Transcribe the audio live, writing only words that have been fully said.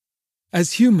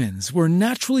As humans, we're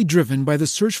naturally driven by the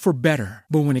search for better.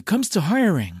 But when it comes to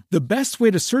hiring, the best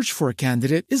way to search for a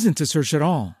candidate isn't to search at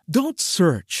all. Don't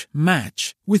search,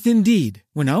 match with Indeed.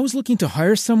 When I was looking to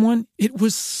hire someone, it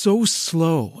was so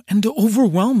slow and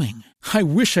overwhelming. I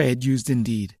wish I had used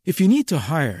Indeed. If you need to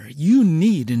hire, you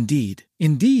need Indeed.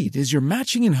 Indeed is your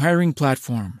matching and hiring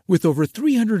platform with over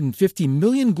 350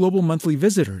 million global monthly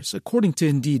visitors, according to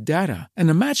Indeed data, and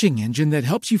a matching engine that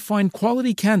helps you find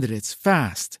quality candidates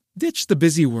fast. Ditch the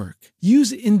busy work.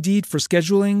 Use Indeed for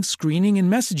scheduling, screening,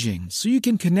 and messaging so you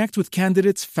can connect with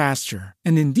candidates faster.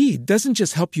 And Indeed doesn't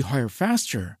just help you hire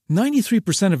faster.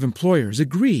 93% of employers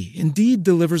agree Indeed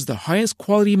delivers the highest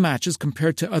quality matches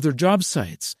compared to other job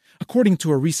sites, according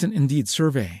to a recent Indeed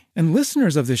survey. And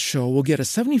listeners of this show will get a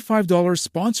 $75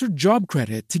 sponsored job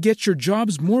credit to get your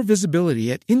jobs more visibility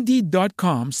at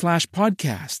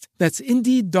Indeed.com/podcast. That's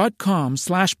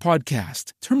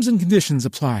Indeed.com/podcast. Terms and conditions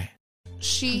apply.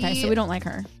 Okay, so we don't like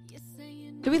her.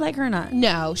 Do we like her or not?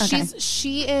 No, Okay.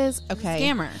 she is okay.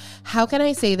 Scammer. How can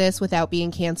I say this without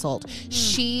being canceled?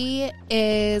 She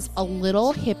is a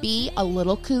little hippie, a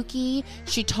little kooky.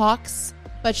 She talks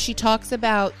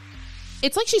about.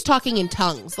 It's like she's talking in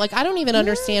tongues. Like, I don't even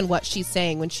understand what she's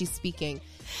saying when she's speaking.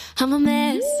 I'm a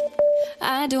mess.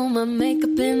 I do my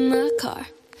makeup in the car.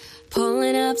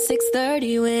 Pulling up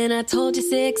 6:30 when I told you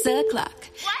 6 o'clock.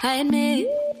 I admit,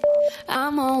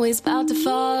 I'm always about to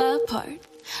fall apart.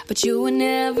 But you would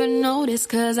never notice,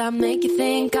 cause I make you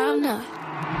think I'm not.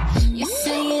 You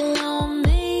say you know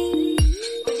me,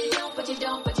 but you don't, but you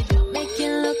don't, but you don't. Make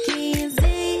it look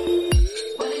easy,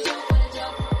 but you don't, but you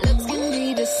don't. Looks can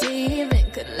be deceiving,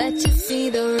 could let you see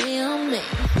the real me.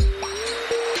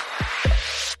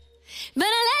 But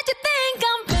I let you think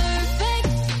I'm perfect.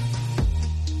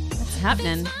 What's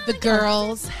happening? The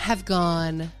girls have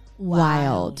gone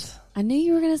wild. I knew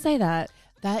you were going to say that.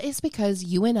 That is because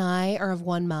you and I are of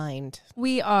one mind.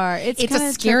 We are. It's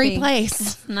a scary trippy.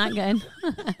 place. Not good.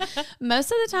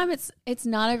 Most of the time, it's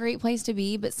not a great place to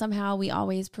be, but somehow we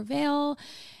always prevail,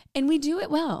 and we do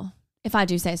it well, if I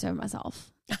do say so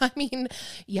myself. I mean,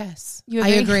 yes, You I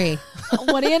agree.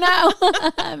 What do you know?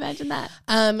 Imagine that.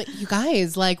 You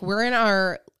guys, like, we're in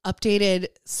our updated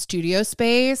studio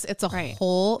space. It's a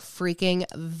whole freaking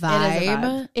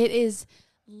vibe. It is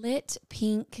lit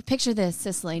pink. Picture this,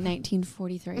 Cicely,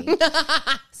 1943.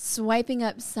 Swiping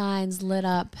up signs lit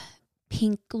up,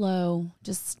 pink glow,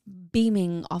 just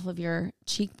beaming off of your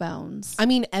cheekbones. I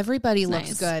mean, everybody It's looks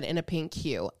nice. good in a pink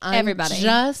hue. Everybody.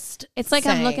 It's like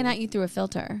I'm looking at you through a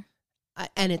filter.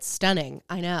 And it's stunning.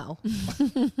 I know.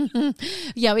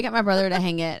 Yeah, we got my brother to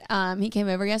hang it. He came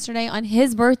over yesterday on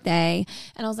his birthday,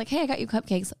 and I was like, hey, I got you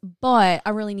cupcakes, but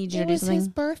I really need you to do something. It was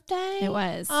his birthday? It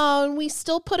was. Oh, and we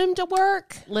still put him to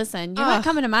work. Listen, you're not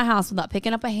coming to my house without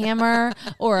picking up a hammer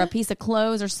or a piece of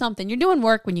clothes or something. You're doing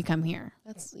work when you come here.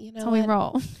 That's how we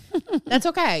roll. That's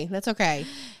okay. That's okay.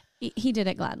 He did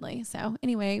it gladly. So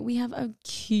anyway, we have a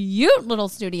cute little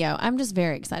studio. I'm just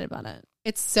very excited about it.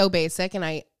 It's so basic, and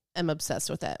I'm obsessed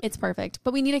with it. It's perfect.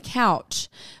 But we need a couch.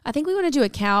 I think we want to do a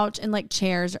couch and like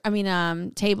chairs.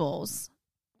 Tables.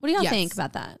 What do y'all think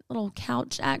about that? Little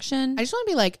couch action. I just want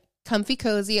to be like comfy,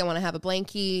 cozy. I want to have a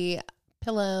blankie,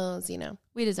 pillows, you know.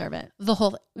 We deserve it. The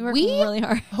whole we work really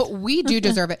hard. We do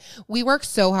deserve it. We work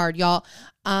so hard, y'all.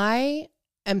 I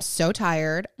am so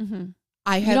tired. Mm-hmm.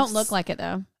 You don't look like it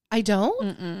though. I don't?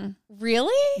 Mm-mm.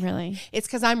 Really? Really? It's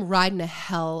because I'm riding a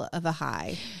hell of a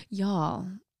high. Y'all,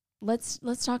 let's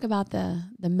talk about the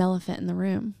elephant in the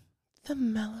room. The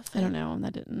elephant. I don't know.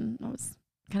 That was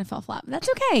kind of fell flat. But that's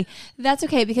okay. That's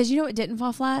okay, because you know what didn't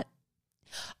fall flat?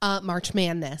 March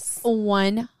Madness.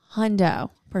 100%.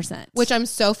 Which I'm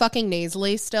so fucking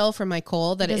nasally still from my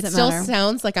cold that it still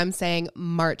sounds like I'm saying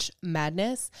March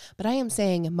Madness, but I am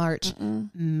saying March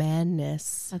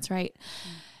Madness. That's right.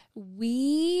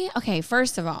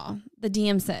 First of all, the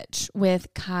DM sitch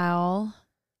with Kyle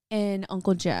and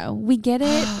Uncle Joe. We get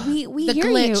it. We the hear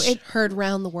glitch you. It heard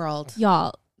round the world.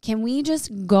 Y'all, can we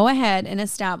just go ahead and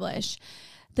establish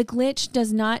the glitch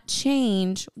does not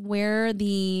change where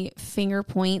the finger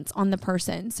points on the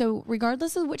person. So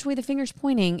regardless of which way the finger's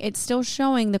pointing, it's still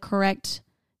showing the correct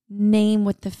name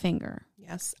with the finger.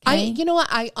 Yes. Okay? You know what?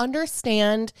 I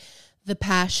understand the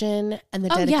passion and the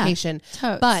dedication,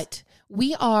 but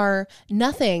we are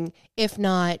nothing if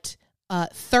not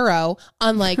thorough,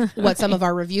 unlike what some of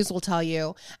our reviews will tell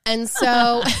you. And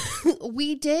so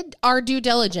we did our due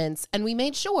diligence, and we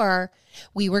made sure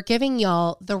we were giving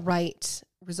y'all the right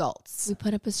results. We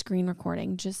put up a screen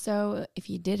recording just so if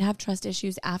you did have trust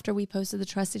issues after we posted the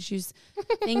trust issues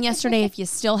thing yesterday, if you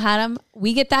still had them,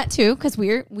 we get that too because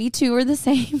we too are the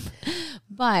same.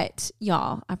 But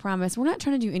y'all, I promise we're not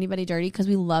trying to do anybody dirty because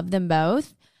we love them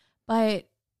both. But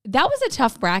that was a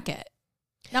tough bracket.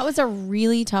 That was a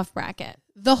really tough bracket.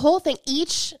 The whole thing,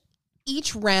 each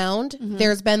round,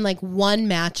 there's been like one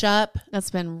matchup.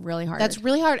 That's been really hard. That's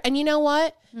really hard. And you know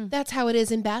what? That's how it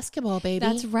is in basketball, baby.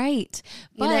 That's right.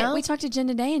 But You know? we talked to Jen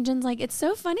today, and Jen's like, it's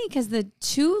so funny because the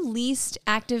two least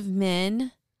active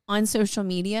men on social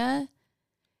media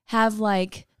have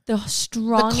like the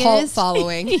strongest The cult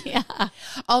following. Yeah.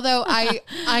 Although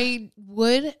I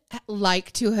would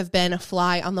like to have been a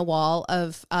fly on the wall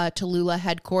of Tallulah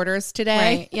headquarters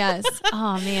today. Right. Yes.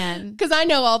 Oh, man. Because I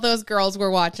know all those girls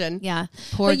were watching. Yeah.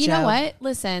 Poor But you know Joe. what?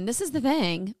 Listen, this is the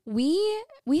thing.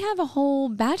 We have a whole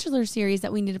Bachelor series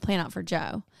that we need to plan out for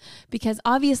Joe. Because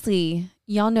obviously,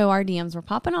 y'all know our DMs were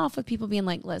popping off with people being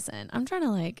like, listen, I'm trying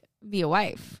to like be a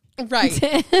wife. Right.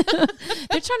 They're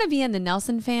trying to be in the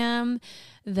Nelson fam,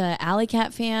 the Alley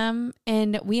Cat fam,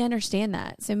 and we understand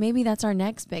that. So maybe that's our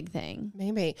next big thing.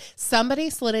 Maybe.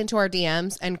 Somebody slid into our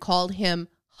DMs and called him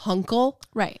Hunkle.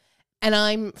 Right. And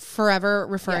I'm forever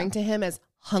referring to him as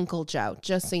Hunkle Joe,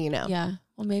 just so you know. Yeah.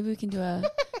 Well, maybe we can do a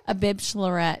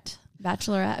bibchelorette.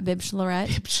 Bachelorette, a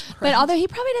bibchelorette. But although he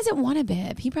probably doesn't want a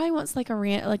bib. He probably wants like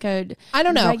a I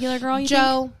don't know. regular girl. You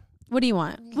Joe, think? What do you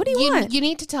want? What do you want? You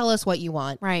need to tell us what you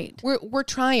want. Right. We're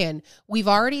trying. We've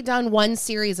already done one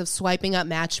series of swiping up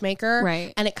Matchmaker.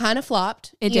 Right. And it kind of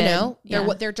flopped. It you did. know, Yeah.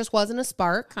 there just wasn't a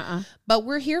spark. But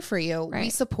we're here for you. We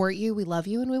Right. support you. We love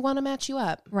you. And we want to match you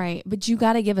up. Right. But you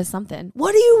got to give us something.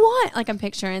 What do you want? Like I'm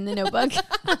picturing the Notebook.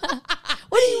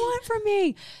 What do you want from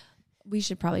me? We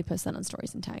should probably post that on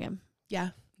stories and tag him.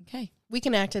 Yeah. Okay. We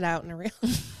can act it out in a real.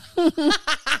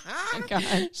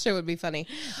 God. Sure would be funny.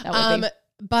 That would be.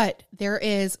 But there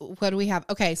is, what do we have?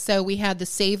 Okay, so we had the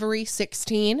Savory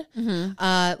 16.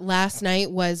 Last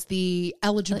night was the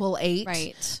Eligible 8.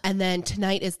 Right. And then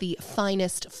tonight is the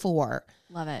Finest 4.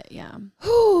 Love it. Yeah.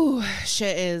 Whew,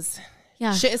 shit is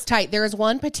tight. There is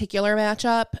one particular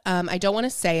matchup. I don't want to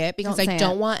say it because Don't say I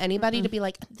don't it. want anybody to be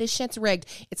like, this shit's rigged.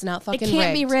 It's not fucking It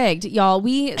can't rigged. be rigged, y'all.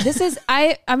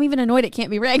 I'm even annoyed it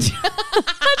can't be rigged.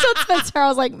 That's what Spencer. I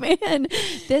was like, man,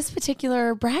 this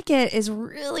particular bracket is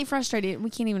really frustrating. We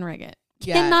can't even rig it.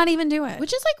 Yeah. Cannot even do it.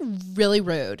 Which is like really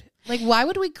rude. Like, why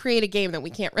would we create a game that we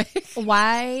can't rig?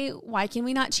 Why can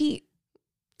we not cheat?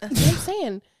 That's what I'm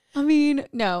saying. I mean,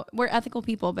 no, we're ethical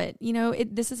people, but you know,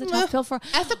 this is a tough pill for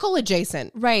Ethical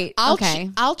adjacent. right. I'll okay,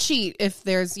 I'll cheat if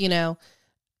there's, you know,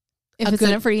 if a it's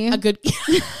in it for you, a good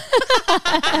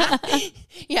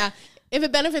yeah, if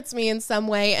it benefits me in some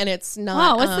way and it's not.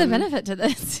 wow, what's the benefit to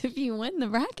this if you win the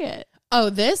bracket? Oh,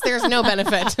 there's no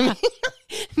benefit to me.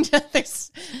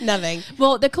 There's nothing.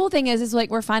 Well, the cool thing is like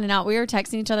we're finding out. We were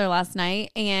texting each other last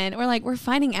night and we're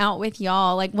finding out with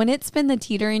y'all. Like when it's been the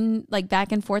teetering like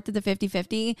back and forth to the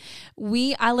 50-50,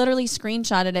 I literally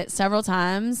screenshotted it several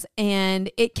times and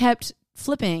it kept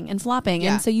flipping and flopping.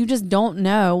 Yeah. And so you just don't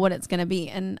know what it's going to be.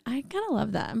 And I kind of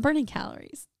love that. I'm burning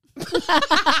calories.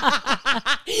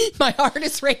 My heart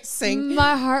is racing.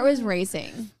 My heart was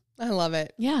racing. I love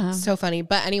it. Yeah. So funny.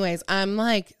 But anyways, I'm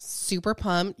like super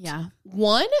pumped. Yeah.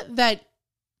 One, that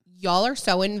y'all are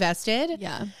so invested.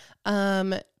 Yeah.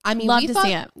 I mean, Love we to thought,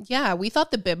 see it. Yeah, we thought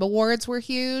the Bib Awards were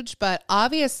huge, but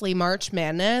obviously March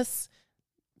Madness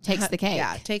Takes the cake.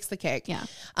 Yeah, takes the cake. Yeah.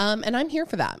 And I'm here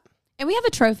for that. And we have a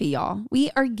trophy, y'all.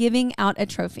 We are giving out a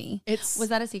trophy. Was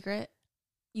that a secret?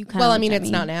 You kind Well, I mean, it's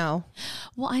not now.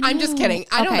 Well, I know. I'm just kidding.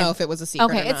 I don't know if it was a secret.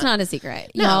 Okay, or it's not a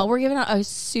secret. No. Y'all, we're giving out a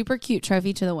super cute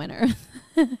trophy to the winner.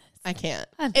 I can't.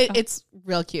 I know. It's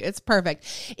real cute. It's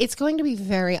perfect. It's going to be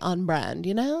very on brand,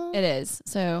 you know? It is.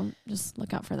 So just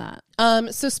look out for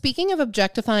that. So speaking of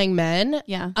objectifying men,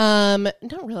 Yeah.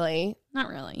 not really. Not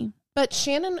really. But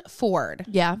Shannon Ford.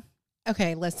 Yeah.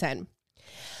 Okay, listen.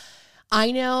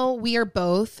 I know we are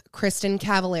both Kristen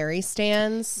Cavallari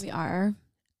stans. We are.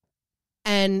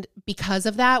 And because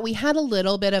of that, we had a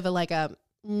little bit of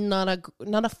not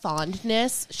a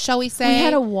fondness, shall we say? We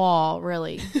had a wall,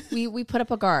 really. we put up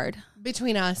a guard.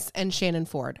 between us and Shannon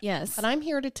Ford. Yes. But I'm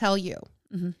here to tell you,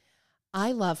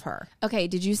 I love her. Okay,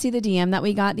 did you see the DM that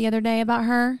we got the other day about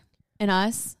her and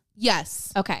us?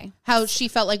 Yes. Okay. How she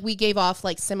felt like we gave off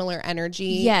like similar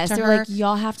energy. Yes, to they were her. like,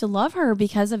 y'all have to love her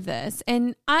because of this.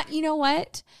 And you know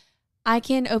what? I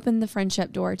can open the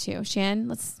friendship door too. Shan,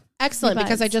 let's. Excellent, be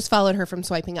because I buds. just followed her from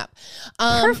swiping up.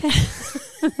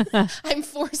 Perfect. I'm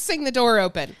forcing the door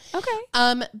open. Okay.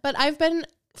 But I've been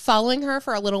following her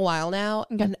for a little while now,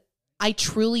 Okay. and I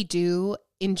truly do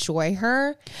enjoy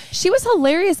her. She was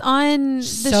hilarious on the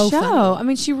So show. funny. I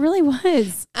mean, she really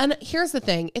was. And here's the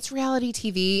thing. It's reality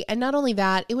TV. And not only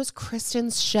that, it was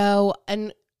Kristen's show.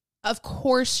 And of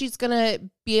course, she's going to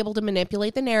be able to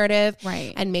manipulate the narrative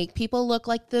Right. and make people look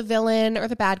like the villain or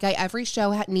the bad guy. Every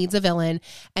show needs a villain.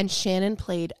 And Shannon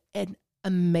played an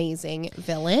amazing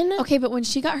villain. Okay, but when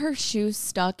she got her shoe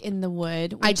stuck in the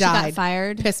wood, when I she got died.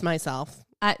 fired. Pissed myself.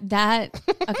 Okay.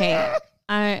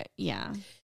 Yeah.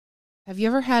 Have you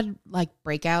ever had like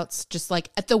breakouts just like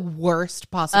at the worst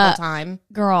possible time?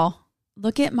 Girl,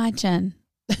 look at my chin.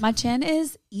 My chin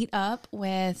is eat up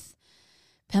with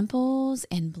pimples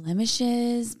and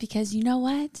blemishes because you know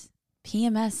what?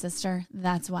 PMS, sister.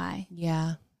 That's why.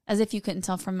 Yeah. As if you couldn't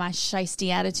tell from my shisty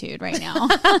attitude right now.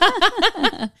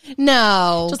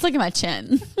 No. Just look at my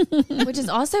chin. Which is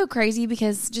also crazy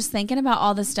because just thinking about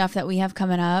all the stuff that we have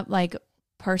coming up, like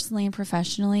personally and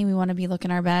professionally, we want to be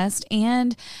looking our best.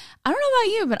 And I don't know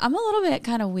about you, but I'm a little bit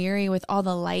kind of weary with all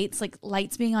the lights, like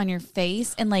lights being on your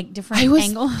face and like different I was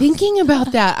angles. thinking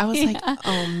about that. I was like,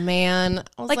 oh man.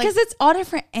 I was Like, because it's all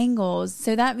different angles.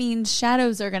 So that means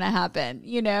shadows are going to happen,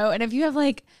 you know? And if you have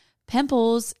like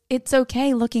pimples, it's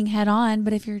okay looking head on.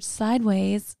 But if you're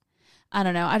sideways, I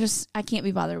don't know. I can't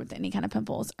be bothered with any kind of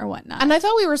pimples or whatnot. and I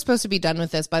thought we were supposed to be done with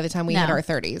this by the time we hit No. our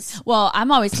 30s. Well,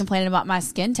 I'm always complaining about my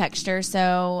skin texture.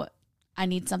 So I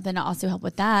need something to also help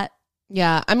with that.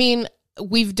 Yeah. I mean,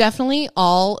 we've definitely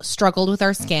all struggled with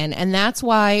our skin, and that's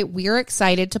why we're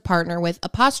excited to partner with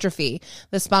Apostrophe,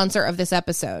 the sponsor of this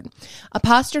episode.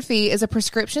 Apostrophe is a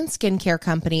prescription skincare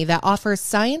company that offers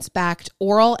science-backed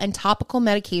oral and topical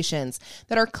medications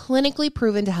that are clinically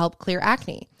proven to help clear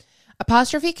acne.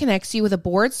 Apostrophe connects you with a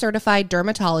board-certified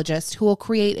dermatologist who will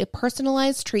create a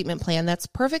personalized treatment plan that's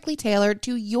perfectly tailored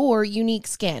to your unique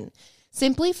skin.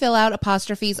 Simply fill out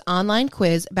Apostrophe's online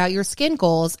quiz about your skin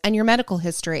goals and your medical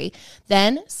history.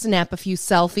 Then snap a few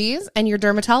selfies and your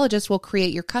dermatologist will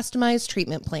create your customized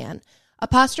treatment plan.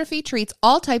 Apostrophe treats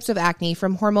all types of acne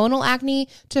from hormonal acne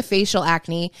to facial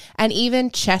acne and even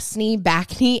chest knee,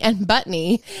 back knee, and butt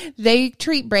knee. They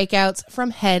treat breakouts from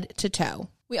head to toe.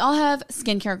 We all have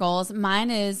skincare goals. Mine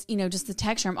is, just the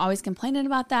texture. I'm always complaining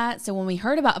about that. So when we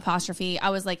heard about Apostrophe, I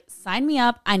was like, sign me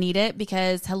up. I need it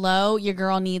because, hello, your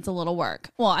girl needs a little work.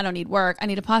 Well, I don't need work. I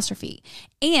need Apostrophe.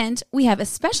 And we have a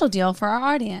special deal for our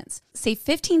audience. Save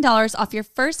 $15 off your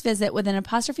first visit with an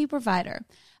Apostrophe provider.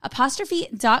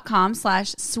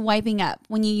 Apostrophe.com/swiping up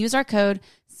when you use our code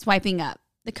swiping up.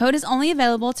 The code is only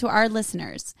available to our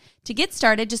listeners. To get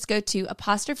started, just go to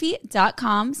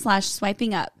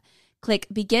apostrophe.com/swiping up. Click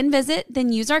begin visit,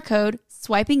 then use our code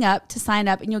swiping up to sign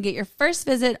up and you'll get your first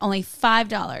visit only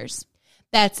 $5.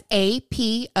 That's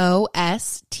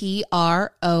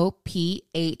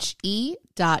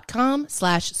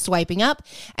APOSTROPHE.com/swiping up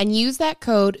and use that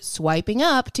code swiping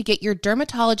up to get your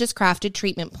dermatologist crafted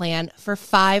treatment plan for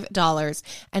 $5.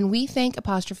 And we thank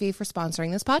Apostrophe for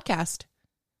sponsoring this podcast.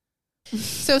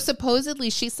 So supposedly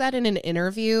she said in an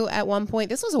interview at one point,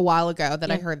 this was a while ago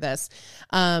that I heard this,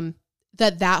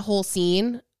 that whole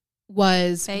scene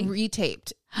was Fake?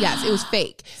 retaped. Yes, it was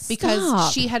fake because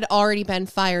Stop. she had already been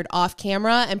fired off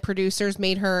camera and producers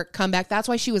made her come back. That's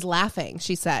why she was laughing,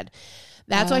 she said.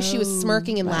 That's why she was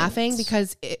smirking and laughing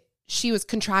because she was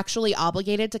contractually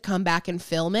obligated to come back and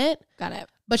film it, Got it.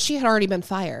 but she had already been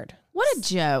fired. What a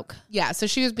joke. Yeah, so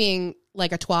she was being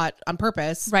like a twat on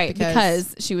purpose. Right,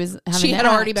 because she was having she to had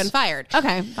already act. been fired.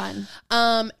 Okay, fine.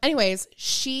 Anyways,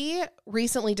 she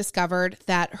recently discovered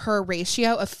that her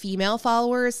ratio of female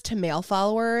followers to male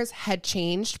followers had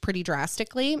changed pretty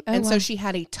drastically. And so she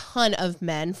had a ton of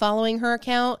men following her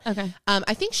account. Okay.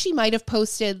 I think she might have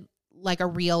posted like a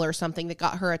reel or something that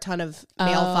got her a ton of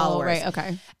male followers. Right,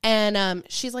 okay. And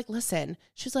she's like, listen,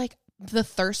 she's like, the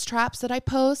thirst traps that I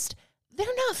post, they're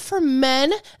not for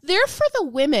men. They're for the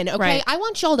women. Okay. Right. I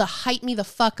want y'all to hype me the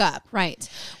fuck up. Right.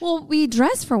 Well, we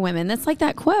dress for women. That's like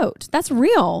that quote. That's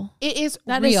real. It is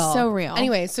That is real. so real.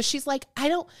 Anyway, so she's like,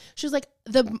 she's like,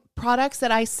 the products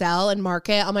that I sell and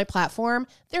market on my platform,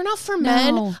 they're not for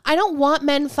men. No. I don't want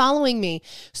men following me.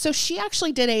 So she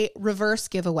actually did a reverse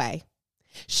giveaway.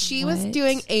 She was What?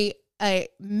 doing a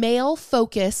male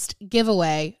focused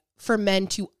giveaway for men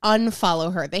to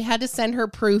unfollow her. They had to send her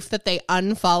proof that they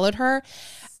unfollowed her.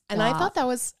 And I thought that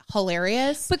was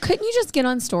hilarious. But couldn't you just get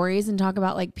on stories and talk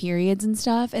about like periods and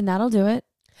stuff and that'll do it?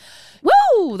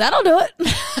 Woo! That'll do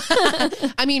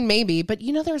it. I mean, maybe, but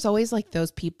there's always like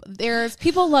those people. There's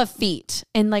People love feet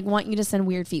and like want you to send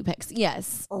weird feet pics.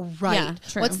 Yes. right. Yeah,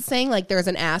 true. What's the saying? Like there's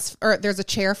an ass or there's a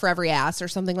chair for every ass or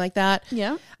something like that.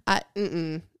 Yeah.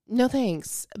 No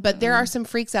thanks. But there are some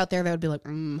freaks out there that would be like,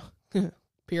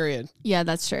 Period. Yeah,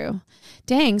 that's true.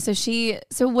 Dang.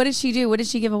 So what did she do? What did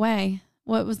she give away?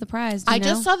 What was the prize? Do you know?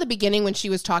 Just saw the beginning when she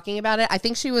was talking about it. I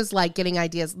think she was like getting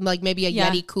ideas, like maybe a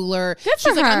Yeti cooler. Good for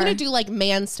She's like, I'm her. going to do like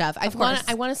man stuff. I course.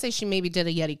 want to say she maybe did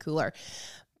a Yeti cooler,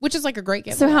 which is like a great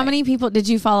giveaway. So how many people did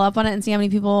you follow up on it and see how many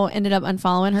people ended up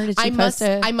unfollowing her? Did she post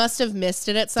it? I must have missed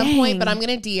it at some point, but I'm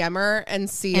going to DM her and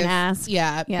see And ask.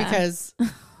 Yeah, Yeah. because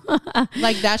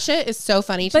like that shit is so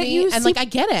funny to me, and like I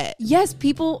get it. Yes,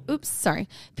 people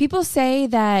say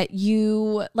that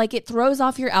you like it throws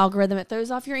off your algorithm, it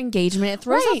throws off your engagement, it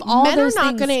throws off all Men those are not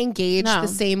things. going to engage No. the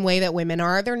same way that women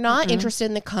are. They're not interested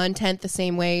in the content the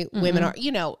same way women are.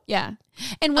 You know, Yeah.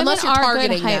 And women unless you're are good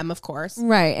targeting hype, them, of course.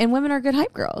 right? And women are good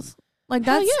hype girls. Like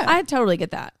Hell that's yeah. I totally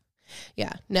get that.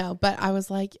 Yeah, no, but I was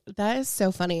like, that is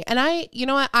so funny. And you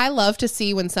know what? I love to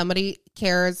see when somebody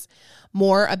cares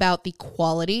more about the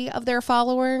quality of their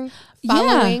following.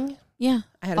 Yeah.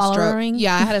 I had a stroke. Following.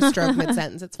 Yeah, I had a stroke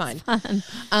mid-sentence. It's fine.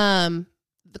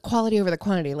 The quality over the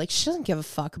quantity. Like, she doesn't give a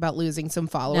fuck about losing some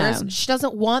followers. No. She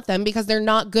doesn't want them because they're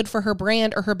not good for her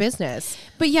brand or her business.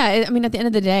 But yeah, I mean, at the end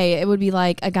of the day, it would be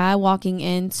like a guy walking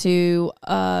into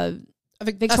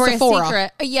Victoria's Sephora.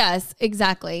 Secret. Yes,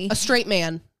 exactly. A straight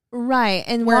man Right.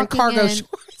 And wearing walking cargo in-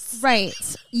 shorts.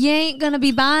 Right. You ain't going to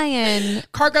be buying,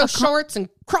 Cargo shorts and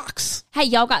Crocs. hey,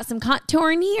 y'all got some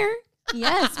contouring here?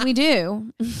 Yes, we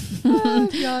do. Oh,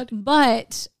 God.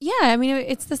 But yeah, I mean,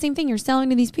 it's the same thing. You're selling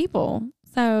to these people.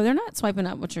 So they're not swiping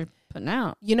up what you're putting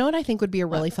out. You know what I think would be a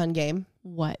really fun game?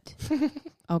 What?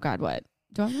 Oh, God, what?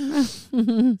 Do I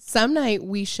know? Some night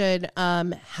we should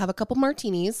have a couple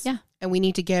martinis. Yeah. And we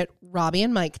need to get Robbie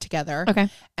and Mike together. Okay.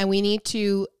 And we need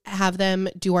to have them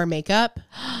do our makeup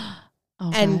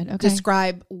Oh, and God. Okay.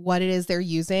 describe what it is they're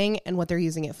using and what they're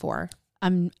using it for.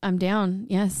 I'm down.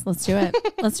 Yes, let's do it.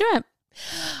 Let's do it.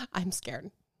 I'm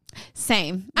scared.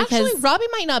 Same. Actually, Robbie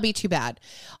might not be too bad.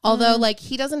 Although, like,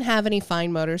 he doesn't have any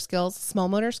fine motor skills, small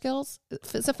motor skills.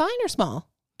 Is it fine or small?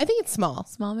 I think it's small.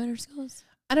 small motor skills.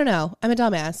 I don't know. I'm a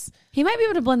dumbass. He might be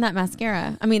able to blend that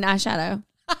mascara. I mean, eyeshadow.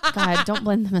 God, don't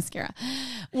blend the mascara.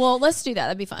 Well, let's do that.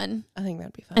 That'd be fun. I think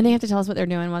that'd be fun. And they have to tell us what they're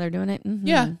doing while they're doing it. Mhm.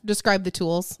 Yeah. Describe the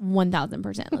tools.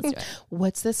 1000%. Let's do it.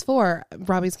 What's this for?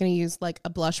 Robbie's going to use like a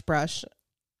blush brush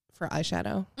for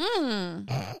eyeshadow.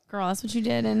 Girl, that's what you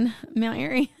did in Mount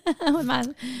Airy.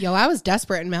 With Yo, I was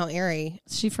desperate in Mount Airy.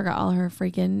 she forgot all her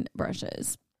freaking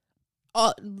brushes.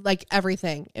 Like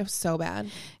everything. It was so bad.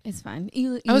 It's fine.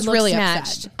 You I was look really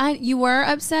snatched. upset. You were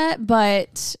upset,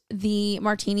 but the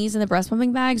martinis and the breast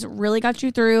pumping bags really got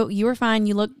you through. You were fine.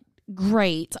 You look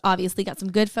great. Obviously, got some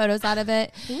good photos out of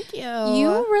it. Thank you.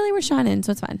 You really were shining,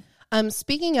 so it's fine.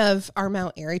 Speaking of our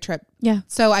Mount Airy trip, Yeah.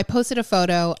 so I posted a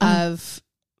photo of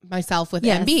myself with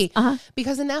Yes. MB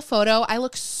because in that photo I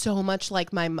look so much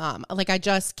like my mom. Like I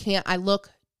just can't. I look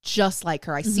just like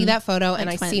her. I see that photo and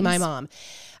I Like see my twins.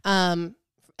 mom.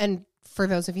 And for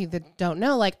those of you that don't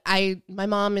know, like my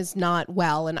mom is not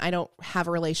well and I don't have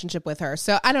a relationship with her.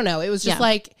 So I don't know. It was just Yeah.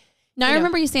 like, No, I you know,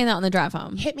 remember you saying that on the drive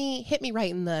home. hit me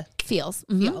right in the Feels.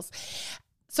 Mhm. feels.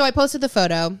 So I posted the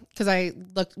photo because I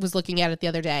was looking at it the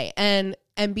other day, and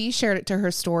MB shared it to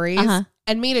her stories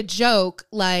and made a joke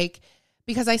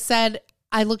because I said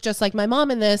I look just like my mom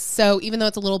in this, so even though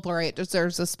it's a little blurry, it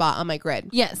deserves a spot on my grid.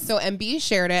 Yes. So MB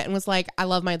shared it and was like, "I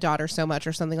love my daughter so much,"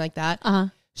 or something like that. Uh-huh.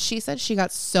 She said she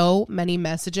got so many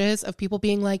messages of people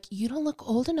being like, "You don't look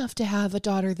old enough to have a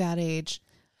daughter that age."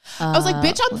 I was like,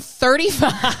 "Bitch, I'm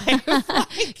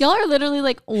 35." Y'all are literally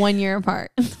like 1 year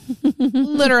apart.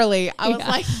 Literally. I was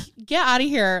like, get out of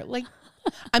here. Like,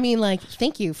 I mean, like,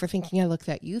 thank you for thinking I look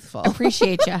that youthful.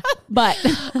 Appreciate you. But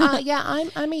Yeah,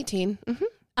 I'm 18. Mm-hmm.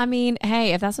 I mean,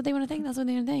 hey, if that's what they want to think, that's what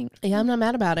they want to think. Yeah, I'm not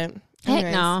mad about it. Heck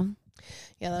Anyways. no.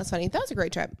 Yeah, that's funny. That was a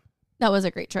great trip. That was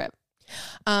a great trip.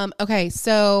 Okay,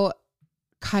 so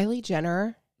Kylie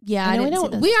Jenner. Yeah, I I know didn't see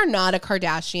this. we are not a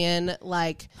Kardashian,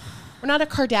 we're not a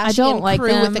Kardashian I don't like crew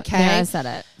them. with a K. Yeah, I said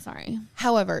it. Sorry.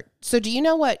 However, so do you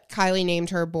know what Kylie named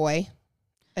her boy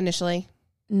initially?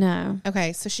 No.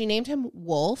 Okay, so she named him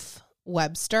Wolf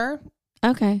Webster.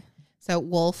 Okay. So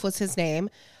Wolf was his name.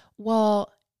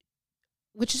 Well,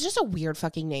 which is just a weird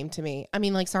fucking name to me. I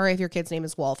mean, like, sorry if your kid's name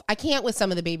is Wolf. I can't with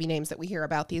some of the baby names that we hear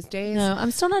about these days. No,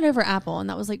 I'm still not over Apple, and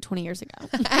that was like 20 years ago.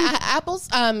 Apple's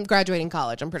graduating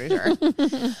college, I'm pretty sure.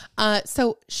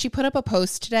 So she put up a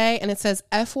post today and it says,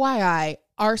 FYI,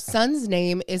 our son's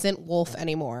name isn't Wolf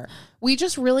anymore. We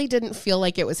just really didn't feel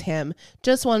like it was him.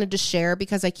 Just wanted to share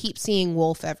because I keep seeing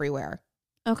Wolf everywhere.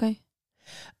 Okay.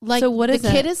 Like, So what is the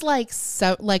kid it? is like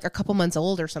a couple months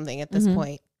old or something at this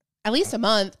point. At least a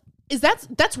month.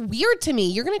 That's weird to me.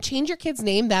 You're going to change your kid's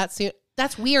name that soon.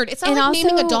 That's weird. It's not And like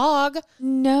naming a also- dog.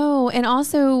 No, and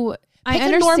also I Pick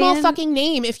a normal understand. fucking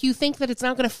name if you think that it's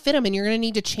not going to fit him and you're going to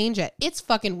need to change it. It's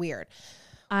fucking weird.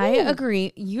 I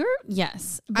agree.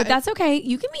 But that's okay.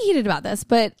 You can be heated about this,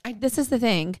 but this is the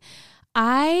thing.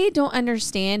 I don't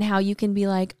understand how you can be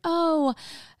like, oh,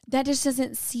 that just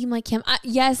doesn't seem like him.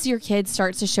 Yes, your kid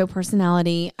starts to show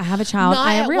personality. I have a child. Not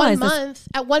I at realize 1 this. month.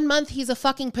 At 1 month, he's a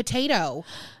fucking potato.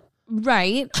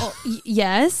 Right.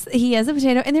 Yes, he is a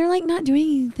potato. And they're like not doing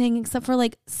anything except for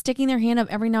like sticking their hand up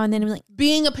every now and then and be like,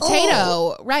 Being a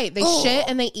potato. Right. They shit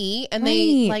and they eat and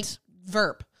they like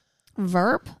verp.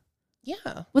 verb?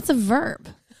 Yeah. What's a verb?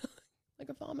 Like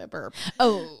a vomit burp.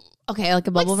 Oh, okay. Like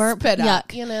a bubble verb. Spit up,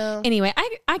 Yuck. you know. Anyway,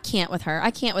 I can't with her. I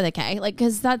can't with a K. Like,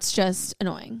 because that's just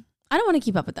annoying. I don't want to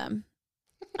keep up with them.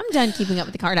 I'm done keeping up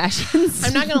with the Kardashians.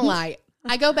 I'm not going to lie.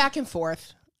 I go back and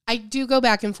forth. I do go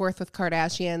back and forth with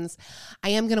Kardashians. I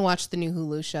am going to watch the new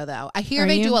Hulu show, though. I hear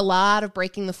they do a lot of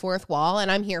breaking the fourth wall, and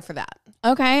I'm here for that.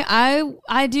 Okay,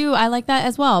 I do. I like that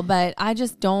as well, but I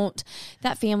just don't.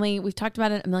 That family, we've talked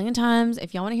about it a million times.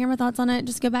 If y'all want to hear my thoughts on it,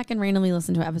 just go back and randomly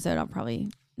listen to an episode. I'll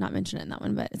probably not mention it in that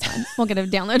one, but it's fine. We'll get a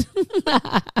download.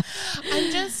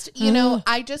 I'm just, you know,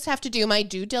 I just have to do my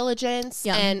due diligence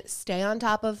Yeah. and stay on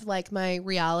top of like my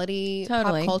reality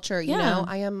Totally. pop culture. You Yeah. know,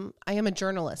 I am a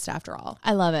journalist after all.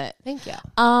 I love it. Thank you.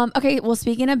 Okay, well,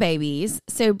 speaking of babies,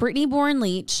 so Brittany Bourne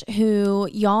Leach, who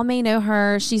y'all may know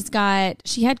her, she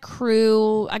had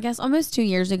Crew, I guess almost 2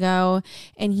 years ago,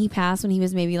 and he passed when he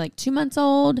was maybe like 2 months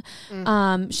old.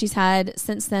 She's had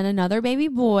since then another baby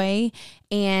boy,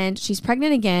 and she's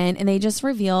pregnant again, and they just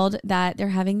revealed that they're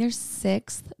having their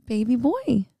 6th baby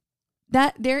boy.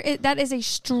 That is a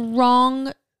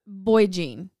strong boy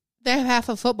gene. They have half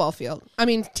a football field. I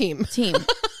mean, team.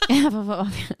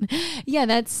 Yeah,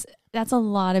 that's a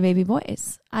lot of baby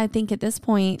boys. I think at this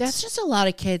point, That's just a lot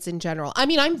of kids in general. I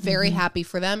mean, I'm very happy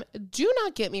for them. Do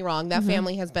not get me wrong. That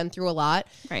family has been through a lot.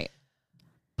 right.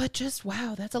 But just,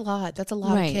 wow, that's a lot. That's a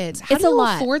lot Right. of kids. How It's do a you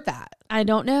lot. afford that? I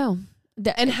don't know.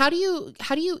 And how do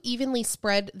you evenly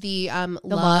spread the love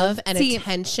love? and See,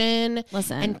 attention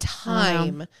listen, and I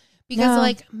time? don't Because No.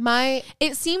 like my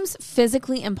It seems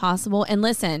physically impossible. And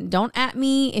listen, don't at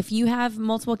me if you have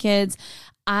multiple kids.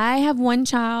 I have one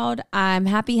child. I'm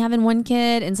happy having one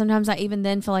kid. And sometimes I even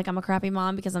then feel like I'm a crappy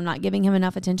mom because I'm not giving him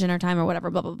enough attention or time or whatever,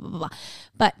 blah, blah, blah, blah, blah.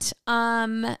 But,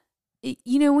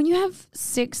 you know, when you have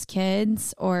 6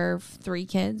 kids or 3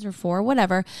 kids or 4,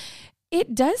 whatever,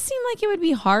 it does seem like it would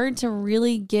be hard to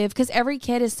really give, because every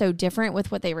kid is so different with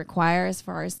what they require as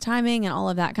far as timing and all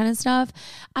of that kind of stuff.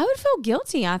 I would feel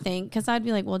guilty, I think, because I'd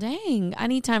be like, well, dang, I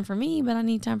need time for me, but I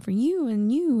need time for you and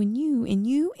you and you and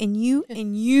you and you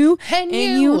and you and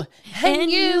you and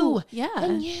you Yeah.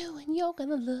 and you're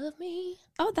gonna love me.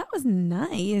 Oh, that was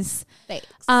nice. Thanks.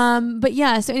 But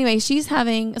yeah, so anyway,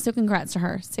 so congrats to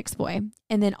her, 6th boy.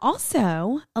 And then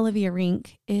also Olivia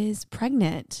Rink is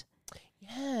pregnant.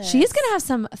 She is going to have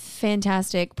some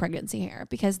fantastic pregnancy hair,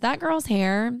 because that girl's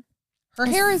hair, Her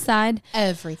hair is aside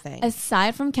everything.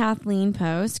 from Kathleen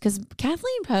Post, because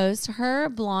Kathleen Post, her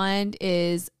blonde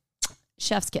is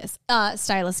chef's kiss,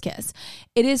 stylist kiss.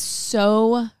 It is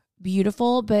so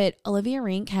beautiful, but Olivia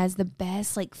Rink has the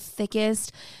best, like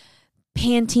thickest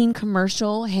Pantene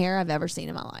commercial hair I've ever seen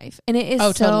in my life. And it is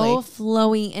totally.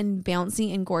 flowy and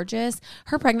bouncy and gorgeous.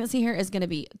 Her pregnancy hair is going to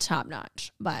be top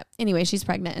notch. But anyway, she's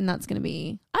pregnant, and that's going to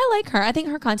be, I like her. I think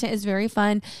her content is very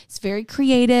fun. It's very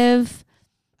creative.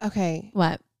 Okay.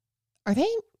 What? Are they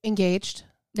engaged?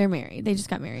 They're married. They just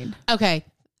got married. Okay.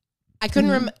 I couldn't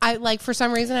remember. I like, for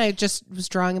some reason, I just was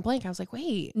drawing a blank. I was like,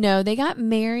 wait. No, they got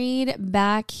married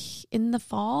back in the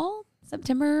fall.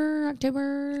 September,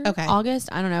 October, Okay. August.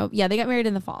 I don't know. Yeah, they got married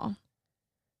in the fall.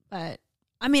 But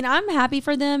I mean, I'm happy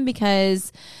for them,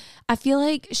 because I feel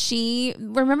like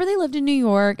remember they lived in New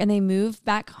York and they moved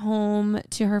back home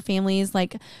to her family's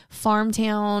like farm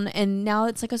town. And now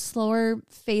it's like a slower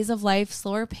phase of life,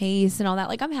 slower pace and all that.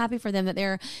 Like, I'm happy for them that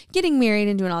they're getting married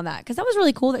and doing all that. Cause that was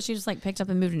really cool that she just like picked up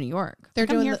and moved to New York. They're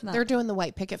Like, I'm here for that. they're doing the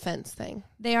white picket fence thing.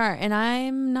 They are. And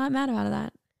I'm not mad about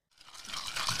that.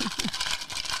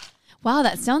 Wow,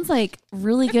 that sounds like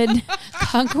really good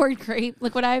Concord grape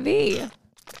liquid IV.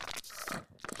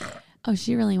 Oh,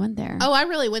 she really went there. Oh, I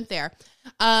really went there.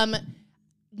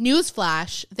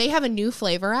 Newsflash, they have a new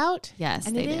flavor out. Yes,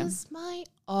 and they it do. is my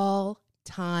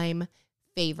all-time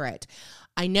favorite.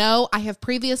 I know I have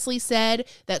previously said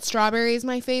that strawberry is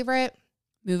my favorite.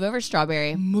 Move over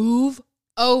strawberry. Move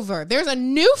over. There's a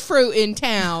new fruit in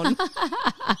town.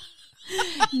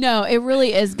 No, it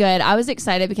really is good. I was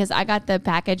excited because I got the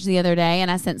package the other day and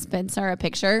I sent Spencer a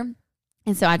picture.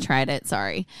 And so I tried it.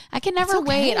 Sorry. I can never okay.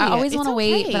 wait. I always It's want to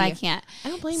wait, but I okay. can't. I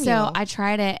don't blame you. So I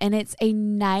tried it, and it's a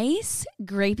nice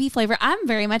grapey flavor. I'm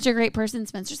very much a grape person.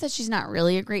 Spencer says she's not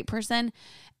really a grape person,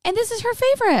 and this is her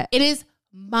favorite. It is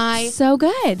my So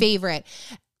good. favorite.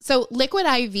 So Liquid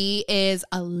IV is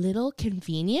a little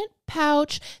convenient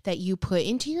pouch that you put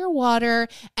into your water,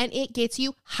 and it gets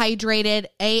you hydrated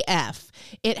AF.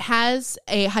 It has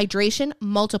a hydration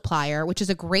multiplier, which is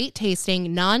a great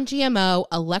tasting non-GMO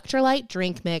electrolyte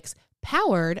drink mix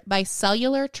powered by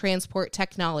cellular transport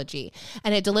technology,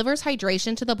 and it delivers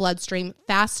hydration to the bloodstream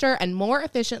faster and more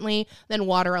efficiently than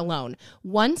water alone.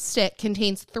 One stick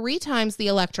contains 3 times the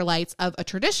electrolytes of a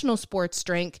traditional sports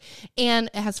drink, and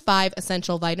it has 5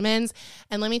 essential vitamins.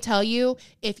 And let me tell you,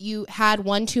 if you had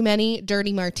one too many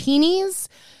dirty martinis,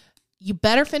 you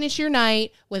better finish your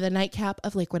night with a nightcap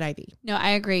of Liquid IV. No, I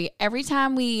agree. Every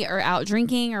time we are out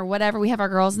drinking or whatever, we have our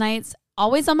girls' nights,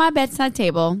 always on my bedside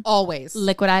table, Always.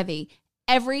 Liquid IV.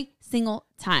 Every single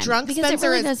time. Drunk because Spencer it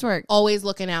really is does work. always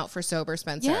looking out for sober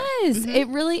Spencer. Yes, it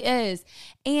really is.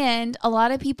 And a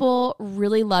lot of people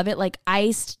really love it, like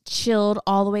iced, chilled,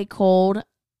 all the way cold.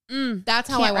 That's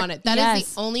how I want it. That is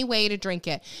Yes. the only way to drink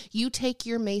it. You take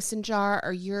your mason jar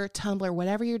or your tumbler,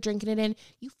 whatever you're drinking it in,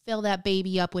 you fill that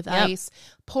baby up with Yep. ice,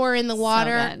 pour in the So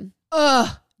water. good. Ugh,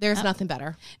 there's nothing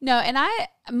better. No, and I,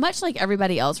 much like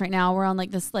everybody else right now, we're on like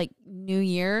this like new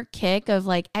year kick of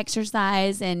like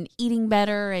exercise and eating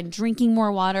better and drinking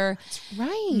more water.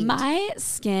 Right. My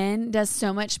skin does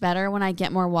so much better when I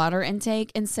get more water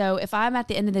intake. And so if I'm at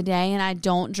the end of the day and I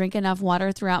don't drink enough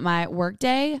water throughout my work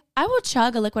day, I will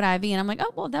chug a Liquid IV and I'm like,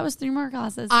 oh, well, that was 3 more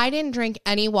glasses. I didn't drink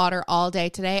any water all day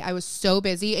today. I was so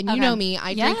busy. And you Okay. know me,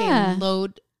 I drink Yeah. a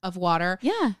load of water.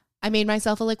 yeah. I made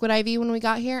myself a Liquid IV when we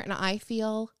got here, and I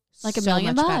feel Like $1 so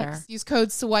million much bucks. better. Use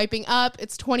code SWIPING UP.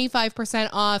 It's 25%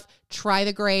 off. Try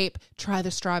the grape, try the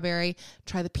strawberry,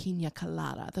 try the pina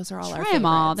colada. Those are all our Try favorites. them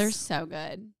all. They're so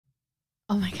good.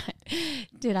 Oh my God.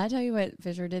 Did I tell you what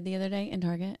Fisher did the other day in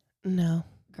Target? No.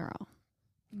 Girl.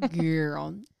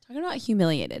 Talking about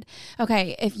humiliated.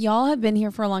 Okay. If y'all have been here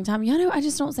for a long time, y'all know I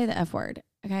just don't say the F word.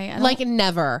 Okay. Like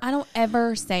never. I don't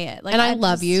ever say it. Like, And I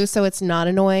love just- you, so it's not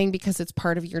annoying because it's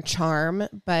part of your charm.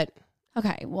 But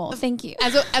Okay. Well, thank you.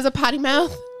 as a potty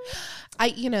mouth,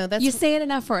 that's You say it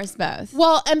enough for us both.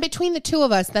 well. And between the two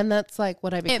of us, then that's like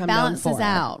what I become It known balances for.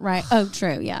 out, right? Oh,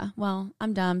 true. Yeah. Well,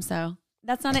 I'm dumb, so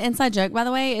that's not an inside joke, by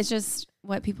the way. It's just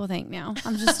what people think now.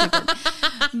 I'm just stupid.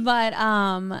 But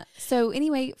so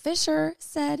anyway, Fisher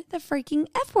said the freaking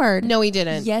F word. No, he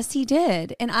didn't. Yes, he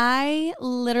did. And I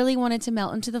literally wanted to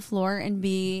melt into the floor and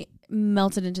be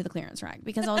melted into the clearance rack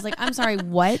because I was like, I'm sorry,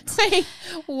 what?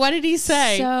 What did he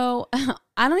say? So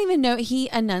I don't even know. He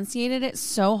enunciated it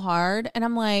so hard. And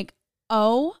I'm like,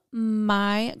 oh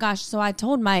my gosh. So I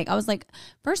told Mike, I was like,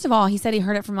 first of all, he said he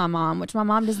heard it from my mom, which my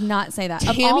mom does not say that. Of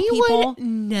all Tammy people, would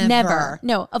never.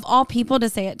 No, of all people to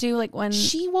say it to, like when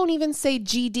She won't even say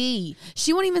GD.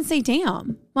 she won't even say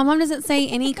damn. My mom doesn't say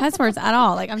any cuss words at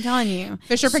all. Like I'm telling you.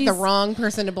 Fisher picked the She's- wrong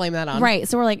person to blame that on. Right.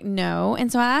 So we're like, no. And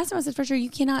so I asked him, I said, Fisher, you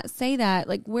cannot say that.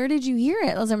 Like, where did you hear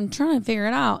it? I was like, I'm trying to figure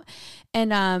it out. And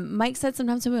Mike said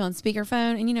sometimes he'll be on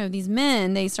speakerphone. And, you know, these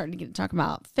men, they start to get to talk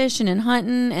about fishing and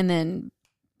hunting and then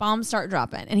bombs start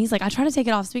dropping. And he's like, I try to take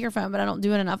it off speakerphone, but I don't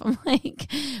do it enough. I'm like,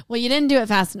 well, you didn't do it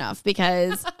fast enough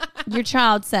because your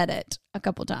child said it a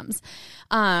couple times.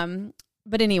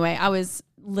 But anyway, I was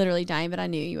literally dying, but I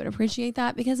knew you would appreciate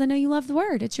that because I know you love the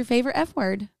word. It's your favorite F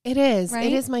word. It is. Right?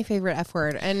 It is my favorite F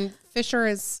word. And Fisher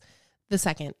is the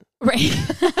second. Right.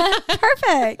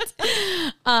 Perfect.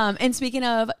 And speaking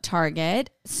of Target,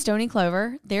 Stony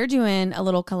Clover, they're doing a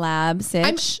little collab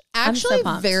sitch. I'm actually so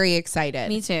pumped. very excited.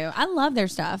 Me too. I love their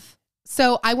stuff.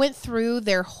 So I went through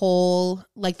their whole,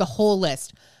 like the whole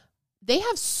list. They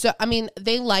have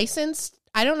they licensed,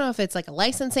 I don't know if it's like a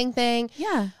licensing thing.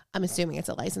 Yeah. I'm assuming it's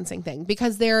a licensing thing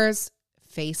because there's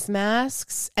face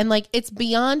masks and like it's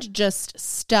beyond just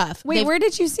stuff. Wait, where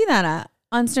did you see that at?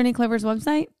 On Stony Clover's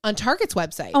website? On Target's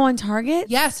website. Oh, on Target?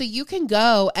 Yeah, so you can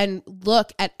go and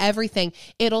look at everything.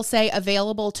 It'll say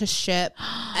available to ship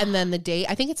and then the date.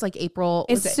 I think it's like April.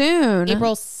 It's soon.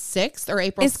 April 6th or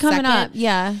April 2nd. It's coming up.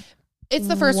 Yeah. It's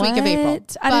the first week of April.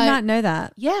 What? I did not know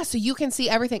that. Yeah, so you can see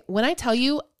everything. When I tell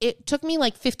you, it took me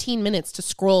like 15 minutes to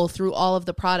scroll through all of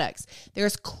the products.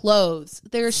 There's clothes,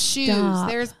 there's shoes, Stop.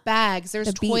 there's bags, there's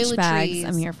The beach toiletries. bags.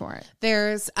 I'm here for it.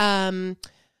 There's like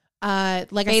I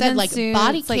Bathing said, like suits,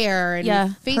 body like, care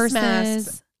and face purses.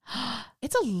 masks.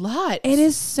 It's a lot. It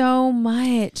is so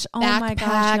much. Oh my gosh,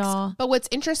 Backpacks. y'all. But what's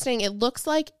interesting, it looks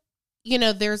like,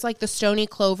 there's like the Stony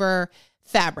Clover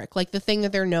fabric, like the thing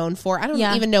that they're known for. I don't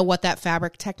Yeah. even know what that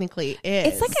fabric technically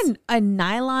is. It's like a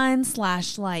nylon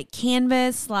 / like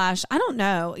canvas / I don't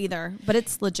know either, but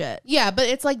it's legit. Yeah, but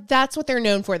it's like that's what they're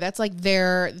known for. That's like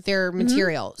their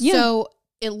material. Yeah. So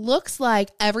it looks like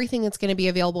everything that's going to be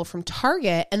available from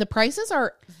Target, and the prices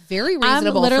are very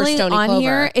reasonable I'm literally for Stony on Clover.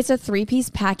 here. It's a 3-piece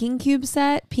packing cube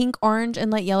set, pink, orange, and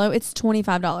light yellow. It's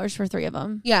 $25 for 3 of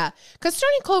them. Yeah, because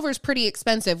Stony Clover is pretty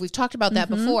expensive. We've talked about that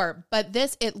Mm-hmm. before. But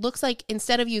this, it looks like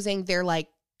instead of using their like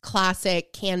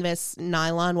classic canvas,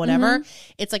 nylon, whatever,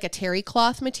 Mm-hmm. it's like a terry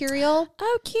cloth material.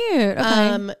 Oh, cute.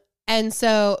 Okay. And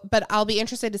so, but I'll be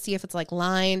interested to see if it's like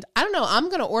lined. I don't know. I'm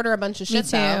going to order a bunch of Me shit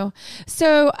though. too.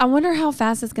 So I wonder how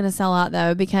fast it's going to sell out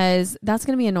though, because that's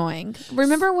going to be annoying.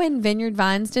 Remember when Vineyard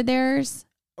Vines did theirs?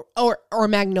 Or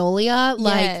Magnolia.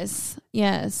 Like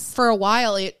Yes. for a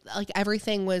while, it like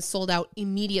everything was sold out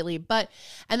immediately. But,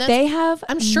 and that's, They have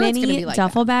I'm sure it's mini gonna be like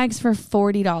duffel bags for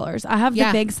 $40. I have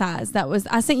Yeah. the big size.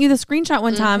 I sent you the screenshot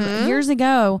one time years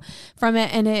ago from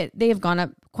it, and they have gone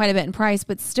up quite a bit in price,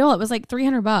 but still it was like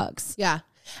 $300. yeah.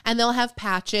 And they'll have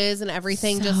patches and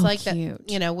everything So just like cute. that,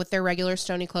 you know, with their regular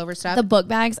Stony Clover stuff. The book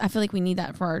bags, I feel like we need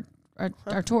that for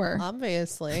our tour.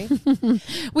 Obviously.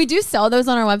 We do sell those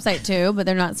on our website too, but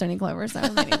they're not Stony Clover, so we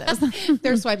need those.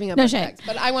 They're swiping up No my shade. bags,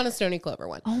 but I want a Stony Clover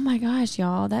one. Oh my gosh,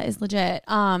 y'all, that is legit.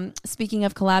 Speaking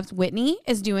of collabs, Whitney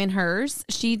is doing hers.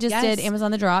 She just Yes. did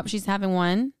Amazon The Drop. She's having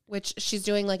one. Which she's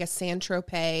doing like a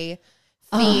Saint-Tropez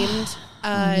themed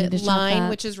I need to shop line, that.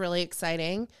 which is really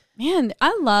exciting. Man,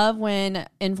 I love when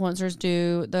influencers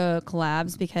do the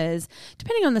collabs because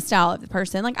depending on the style of the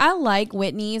person, like I like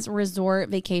Whitney's resort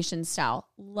vacation style.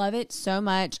 Love it so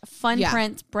much. Fun Yeah.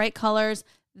 prints, bright colors.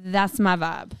 That's my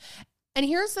vibe. And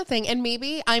here's the thing, and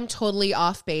maybe I'm totally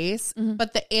off base,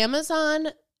 but the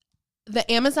Amazon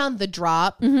The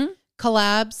Drop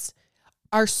collabs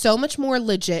are so much more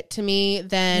legit to me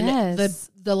than Yes.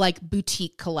 the like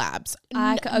boutique collabs.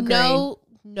 I agree.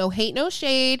 No hate, no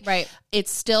shade. Right.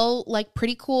 It's still like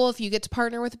pretty cool if you get to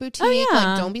partner with a boutique. Oh, yeah.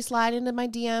 Like don't be sliding into my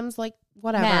DMs, like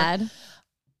whatever. Mad.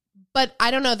 But I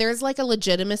don't know. There's like a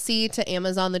legitimacy to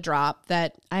Amazon The Drop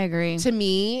that I agree. to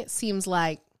me seems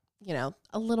like, you know,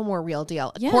 a little more real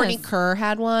deal. Yes. Courtney Kerr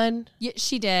had one. Yeah,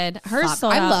 she did. Her Fuck,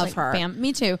 sold I out, love like, her. Bam.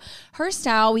 Me too. Her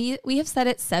style, we have said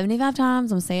it 75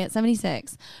 times. I'm going to say it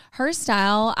 76. Her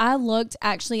style, I looked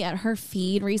actually at her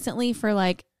feed recently for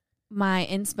like my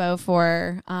inspo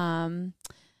for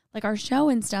like our show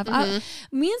and stuff.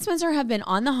 Me and Spencer have been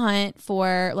on the hunt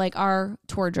for like our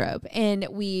wardrobe, and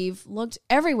we've looked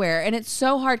everywhere, and it's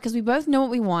so hard because we both know what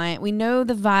we want. We know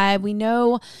the vibe. We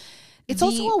know It's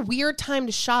also a weird time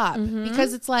to shop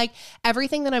because it's like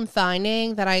everything that I'm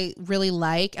finding that I really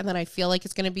like and that I feel like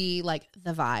it's going to be like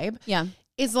the vibe yeah.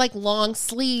 is like long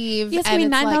sleeve. Yes, and I mean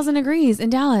it's 9,000 degrees in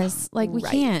Dallas. Like we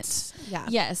Right. can't. Yeah.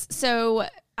 Yes. So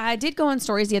I did go on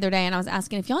stories the other day, and I was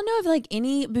asking if y'all know of like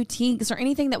any boutiques or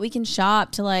anything that we can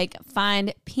shop to like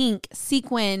find pink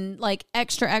sequin, like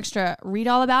extra. Read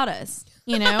all about us.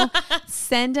 You know,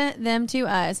 send them to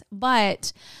us.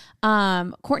 But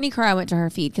Courtney Kerr, I went to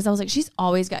her feed because I was like, she's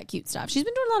always got cute stuff. She's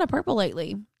been doing a lot of purple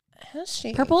lately. Has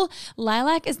she? Purple,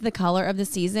 lilac is the color of the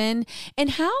season. And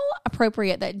how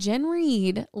appropriate that Jen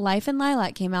Reed, Life in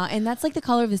Lilac came out, and that's like the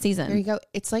color of the season. There you go.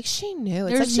 It's like she knew.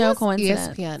 It's There's like she no was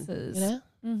coincidence. ESPN, you know?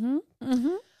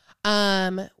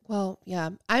 Mm-hmm. Well, yeah.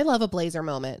 I love a blazer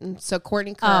moment. And so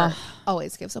Courtney Kerr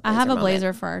always gives a blazer I have a moment.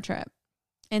 blazer for our trip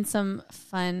and some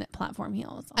fun platform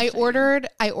heels. I ordered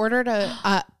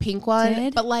a pink one,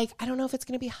 Did? but like I don't know if it's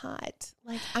gonna be hot.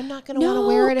 Like I'm not gonna want to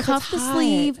wear it if cuff it's the hot.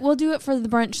 sleeve. We'll do it for the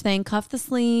brunch thing. Cuff the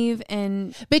sleeve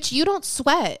and Bitch, you don't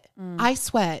sweat. I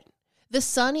sweat. The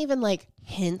sun even like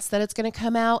hints that it's gonna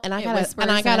come out, and I got whispers a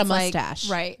and it's like- mustache,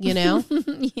 right? You know,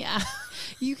 yeah.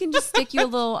 You can just stick you a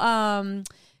little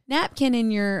napkin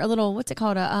in your a little what's it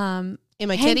called in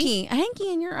my hanky, kitty. a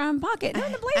hanky in your pocket, not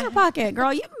in the blazer pocket,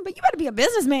 girl. You better be a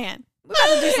businessman. We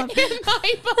got to do something. In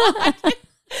my pocket.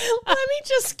 Let me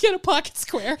just get a pocket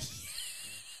square.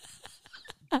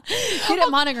 Get it I'll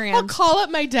monogrammed. call up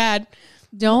my dad.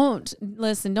 Don't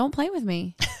play with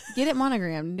me. Get it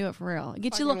monogrammed and do it for real.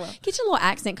 Get your little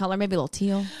accent color, maybe a little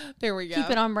teal. There we go.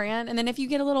 Keep it on brand. And then if you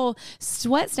get a little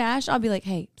sweat stash, I'll be like,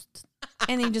 hey,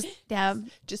 and then you just dab.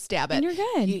 Just stab it. And you're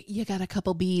good. You got a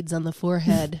couple beads on the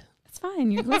forehead. It's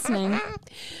fine. You're glistening.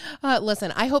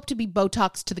 Listen, I hope to be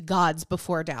Botox to the gods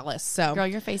before Dallas. So Girl,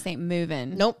 your face ain't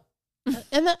moving. nope.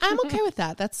 And I'm okay with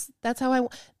that. That's how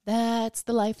that's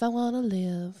the life I want to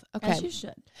live. Okay. As you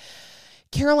should.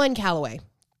 Caroline Calloway.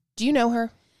 Do you know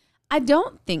her? I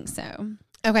don't think so.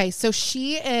 Okay, so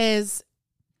she's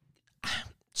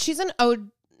an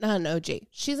not an OG.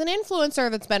 She's an influencer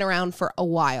that's been around for a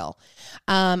while.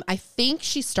 I think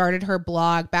she started her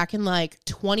blog back in like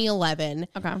 2011.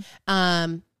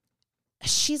 Okay.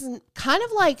 She's kind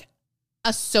of like a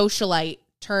socialite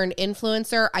turned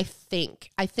influencer, I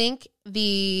think. I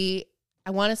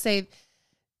want to say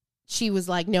she was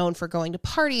like known for going to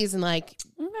parties and like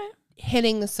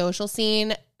hitting the social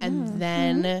scene, and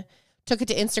then took it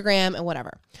to Instagram and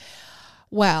whatever.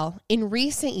 Well, in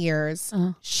recent years,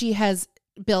 she has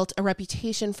built a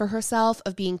reputation for herself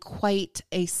of being quite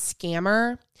a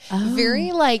scammer.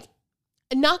 Very like,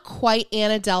 not quite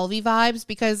Anna Delvey vibes,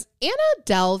 because Anna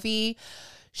Delvey,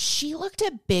 she looked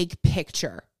at big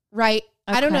picture, right?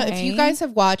 Okay. I don't know if you guys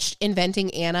have watched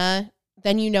Inventing Anna,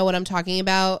 then you know what I'm talking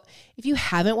about. If you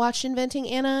haven't watched Inventing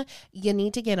Anna, you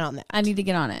need to get on that. I need to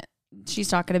get on it. She's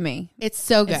talking to me. It's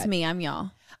so good. It's me. I'm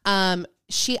y'all.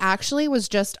 She actually was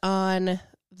just on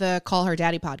the Call Her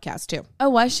Daddy podcast too. Oh,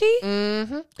 was she?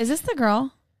 Mm-hmm. Is this the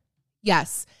girl?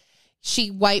 Yes. She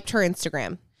wiped her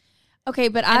Instagram. Okay,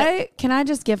 but can I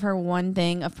just give her one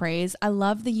thing of praise? I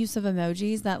love the use of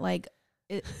emojis that like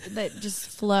that just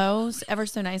flows ever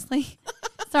so nicely.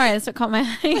 Sorry, that's what caught my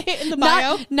eye. In the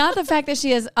bio? Not the fact that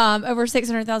she has over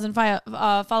 600,000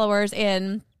 followers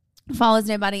and follows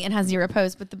nobody and has 0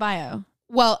 posts, but the bio.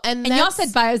 Well, and y'all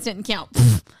said bios didn't count.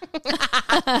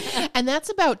 And that's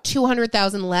about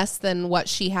 200,000 less than what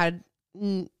she had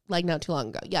like not too long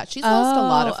ago. Yeah, she's lost a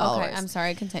lot of followers. Okay, I'm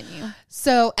sorry, continue.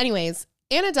 So anyways,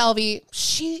 Anna Delvey,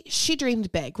 she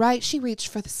dreamed big, right? She reached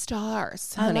for the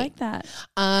stars, honey. I like that.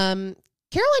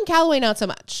 Caroline Calloway, not so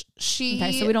much.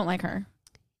 Okay, so we don't like her.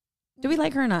 Do we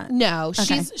like her or not? No,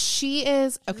 okay. she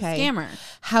is okay. Scammer.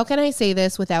 How can I say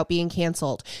this without being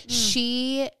canceled?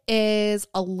 She is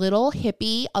a little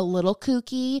hippie, a little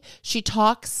kooky. She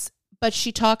talks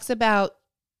about,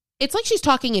 it's like she's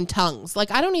talking in tongues.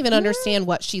 Like, I don't even understand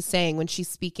what she's saying when she's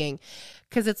speaking,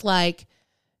 because it's like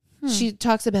she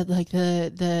talks about like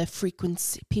the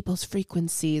frequency, people's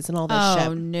frequencies and all that shit.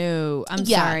 Oh no, I'm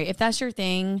sorry if that's your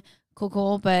thing.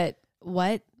 Cool, but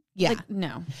what? Yeah. Like,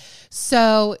 no.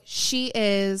 So she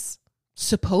is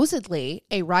supposedly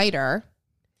a writer.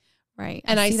 Right.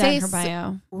 And I see say that in her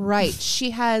bio. Right.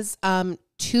 She has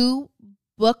 2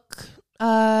 book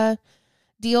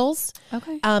deals.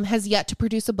 Okay. Has yet to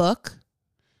produce a book.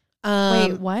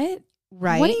 Wait, what?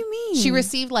 Right. What do you mean? She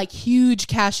received like huge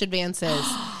cash advances.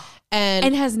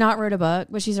 and has not wrote a book,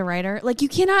 but she's a writer. Like, you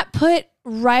cannot put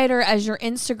writer as your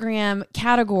Instagram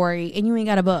category and you ain't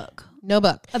got a book. No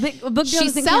book. A book deal she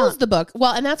doesn't sells count. the book.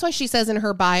 Well, and that's why she says in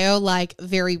her bio, like,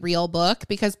 very real book,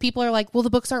 because people are like, well,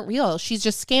 the books aren't real. She's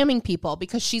just scamming people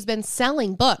because she's been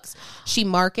selling books. She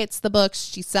markets the books.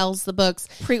 She sells the books.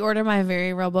 Pre-order my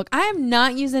very real book. I am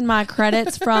not using my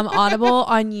credits from Audible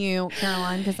on you,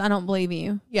 Caroline, because I don't believe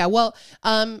you. Yeah. Well,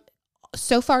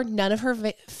 so far, none of her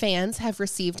fans have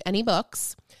received any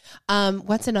books.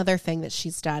 What's another thing that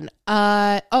she's done?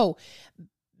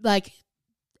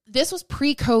 This was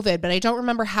pre-COVID, but I don't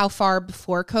remember how far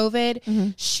before COVID. Mm-hmm.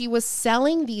 She was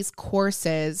selling these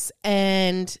courses,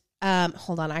 and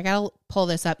hold on, I gotta pull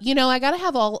this up. You know, I gotta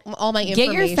have all my information.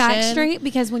 Get your facts straight,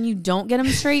 because when you don't get them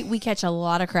straight, we catch a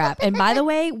lot of crap. And by the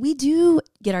way, we do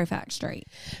get our facts straight.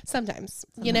 Sometimes,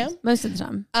 you know? Most of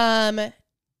the time.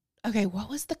 Okay, what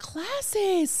was the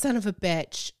classes? Son of a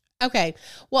bitch. Okay,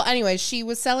 well, anyway, she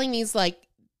was selling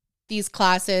these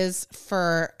classes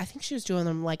for, I think she was doing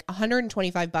them like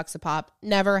 $125 a pop.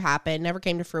 Never happened. Never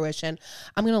came to fruition.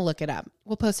 I'm going to look it up.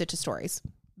 We'll post it to stories.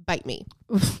 Bite me.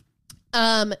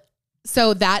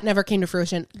 So that never came to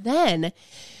fruition. Then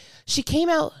she came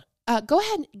out. Go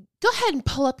ahead and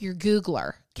pull up your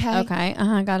Googler. Okay.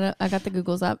 I got the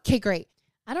Googles up. Okay, great.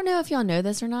 I don't know if y'all know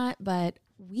this or not, but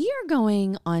we are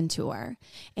going on tour.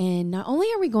 And not only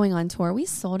are we going on tour, we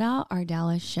sold out our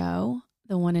Dallas show,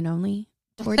 the one and only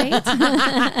tour dates.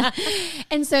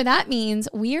 And so that means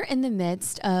we're in the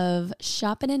midst of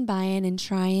shopping and buying and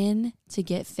trying to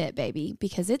get fit, baby,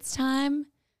 because it's time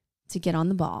to get on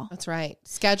the ball. That's right.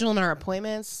 Scheduling our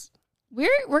appointments.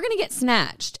 We're going to get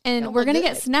snatched, and we're going to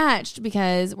get snatched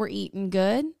because we're eating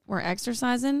good, we're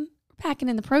exercising, we're packing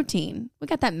in the protein. We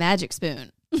got that magic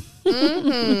spoon.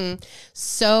 Mm-hmm.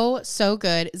 So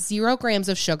good. 0 grams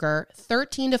of sugar,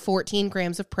 13 to 14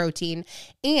 grams of protein,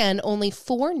 and only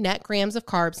 4 net grams of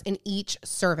carbs in each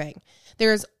serving.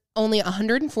 There's only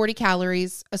 140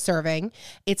 calories a serving.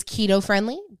 It's keto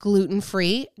friendly, gluten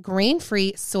free, grain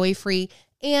free, soy free,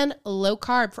 and low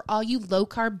carb for all you low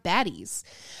carb baddies.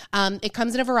 It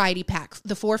comes in a variety pack.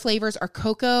 The 4 flavors are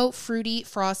cocoa, fruity,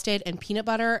 frosted, and peanut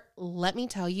butter. Let me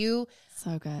tell you,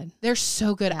 So good. they're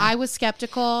so good. I was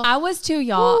skeptical. I was too,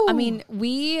 y'all. Ooh. I mean,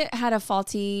 we had a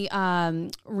faulty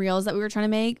reels that we were trying to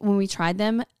make when we tried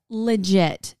them.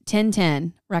 Legit.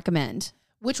 10/10. Recommend.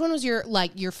 Which one was your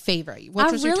favorite?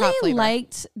 Which was I your top really flavor?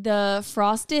 liked the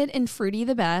frosted and fruity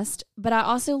the best, but I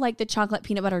also like the chocolate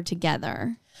peanut butter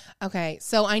together. Okay,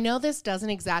 so I know this doesn't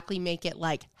exactly make it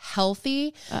like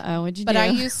healthy, What'd you but do? I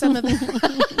used some of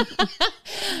the.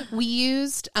 We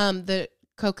used the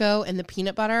cocoa and the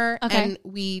peanut butter, Okay. and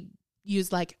we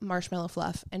used like marshmallow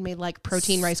fluff and made like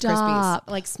protein Rice Stop. Krispies,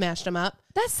 like smashed them up.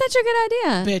 That's such a good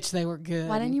idea. Bitch, they were good.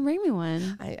 Why didn't you bring me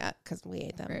one? Because we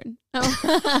ate them. Rude.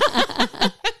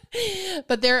 Oh.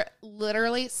 But they're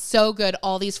literally so good.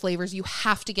 All these flavors, you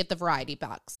have to get the variety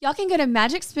box. Y'all can go to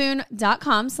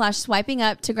magicspoon.com/swiping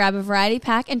up to grab a variety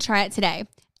pack and try it today.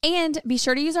 And be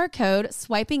sure to use our code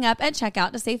swiping up at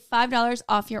checkout to save $5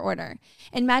 off your order.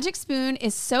 And Magic Spoon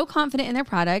is so confident in their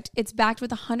product, it's backed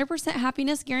with a 100%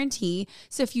 happiness guarantee.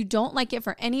 So if you don't like it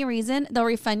for any reason, they'll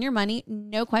refund your money,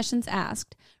 no questions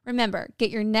asked. Remember,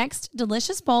 get your next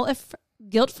delicious bowl of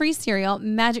guilt-free cereal,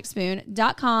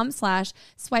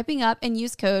 magicspoon.com/swiping up and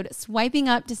use code swiping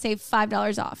up to save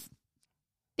 $5 off.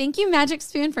 Thank you, Magic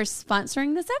Spoon, for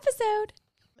sponsoring this episode.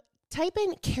 Type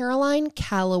in Caroline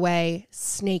Calloway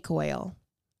snake oil.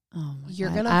 Oh my You're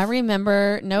God. gonna I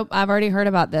remember. Nope, I've already heard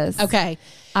about this. Okay.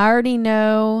 I already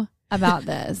know about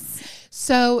this.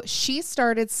 So she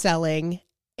started selling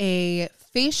a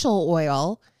facial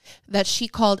oil that she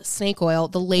called snake oil.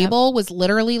 The label was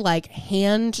literally like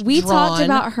hand We drawn. talked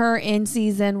about her in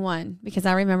season 1 because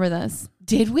I remember this.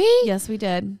 Did we? Yes, we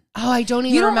did. Oh, I don't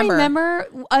even You don't remember. remember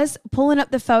us pulling up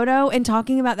the photo and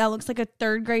talking about that looks like a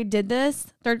third grader did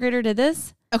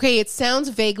this? Okay, it sounds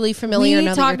vaguely familiar We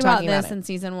now that you're talked about talking this about it. in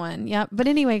season 1. Yep. But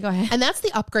anyway, go ahead. And that's the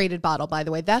upgraded bottle, by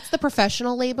the way. That's the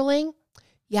professional labeling.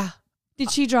 Yeah.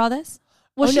 Did she draw this?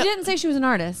 Well, Oh, she no. didn't say she was an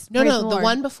artist. No, Praise no, the Lord.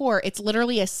 one before, it's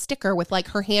literally a sticker with like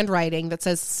her handwriting that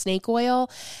says snake oil,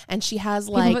 and she has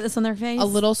People like put this on their face. a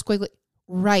little squiggly.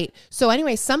 Right. So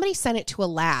anyway, somebody sent it to a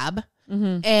lab,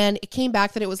 Mm-hmm. and it came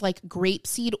back that it was like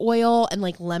grapeseed oil and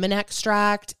like lemon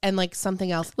extract and like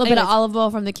something else. A little bit of Anyways, olive oil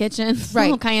from the kitchen. Right. A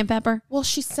little cayenne pepper. well,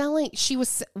 she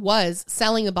was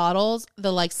selling the bottles,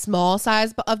 the like small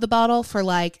size of the bottle for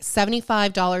like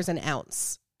 $75 an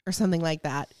ounce or something like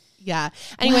that. Yeah.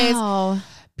 Anyways, Wow.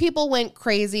 people went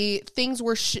crazy. Things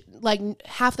were like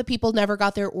half the people never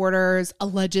got their orders,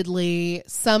 allegedly.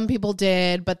 Some people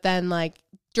did, but then like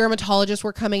dermatologists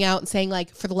were coming out and saying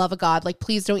like, for the love of God, like,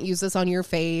 please don't use this on your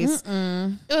face.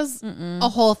 It was a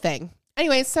whole thing.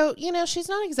 Anyway, so, she's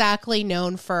not exactly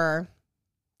known for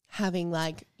having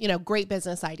like, great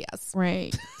business ideas.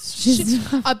 Right. She's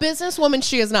A businesswoman,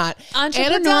 she is not.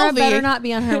 entrepreneur better not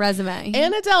be on her resume.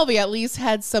 Anna Delvey at least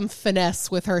had some finesse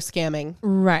with her scamming.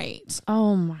 Right.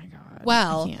 Oh my God.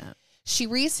 Well, I can't. she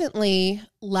recently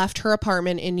left her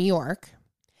apartment in New York,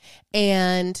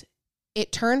 and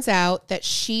it turns out that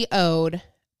she owed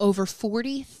over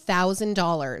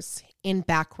 $40,000 in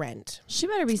back rent. She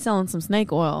better be selling some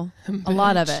snake oil. A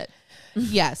lot of it.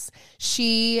 Yes.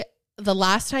 The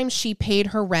last time she paid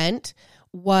her rent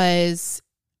was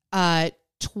I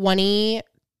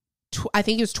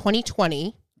think it was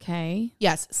 2020. Okay.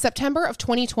 Yes, September of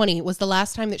 2020 was the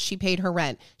last time that she paid her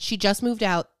rent. She just moved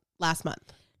out last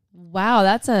month. Wow.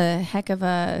 That's a heck of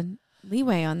a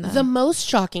leeway on that. The most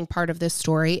shocking part of this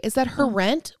story is that her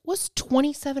rent was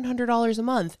 $2,700 a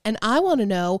month. And I want to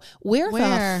know where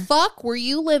the fuck were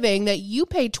you living that you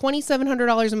paid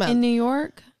 $2,700 a month? in New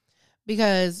York?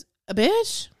 Because a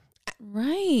bitch,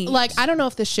 Right. like, I don't know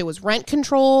if this shit was rent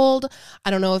controlled. I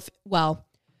don't know if,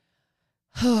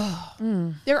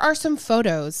 there are some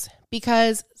photos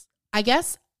because I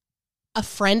guess a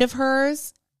friend of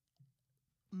hers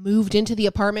moved into the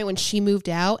apartment when she moved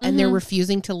out, and they're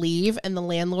refusing to leave, and the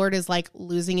landlord is like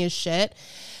losing his shit.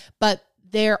 But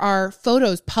there are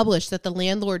photos published that the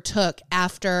landlord took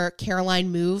after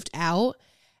Caroline moved out,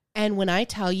 and when I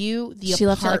tell you she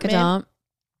left it like a dump.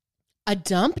 a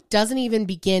dump doesn't even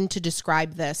begin to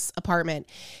describe this apartment.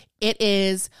 It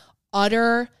is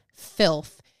utter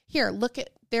filth. Here, look at,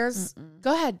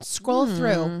 go ahead, scroll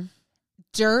through.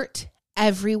 Dirt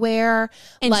everywhere.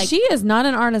 And like, she is not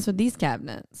an artist with these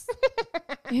cabinets.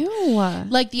 Ew.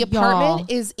 like the apartment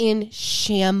Y'all. is in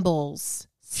shambles.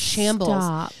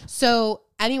 Stop. So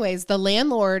anyways, the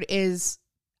landlord is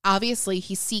obviously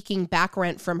he's seeking back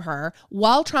rent from her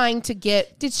while trying to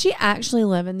get Did she actually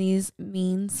live in these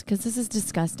means? Because this is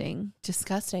disgusting.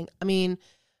 disgusting. I mean,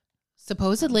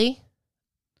 supposedly.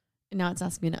 Now it's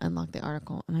asking me to unlock the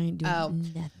article, and I ain't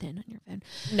doing nothing on your phone.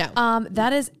 No.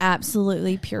 That is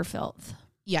absolutely pure filth.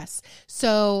 Yes.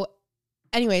 So,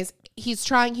 anyways, he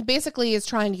basically is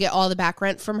trying to get all the back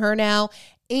rent from her now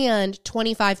and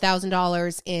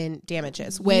 $25,000 in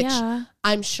damages, which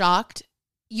I'm shocked.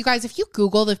 You guys, if you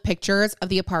Google the pictures of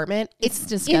the apartment, it's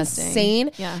disgusting.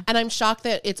 Insane. Yeah. And I'm shocked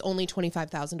that it's only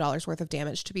 $25,000 worth of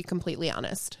damage, to be completely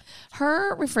honest.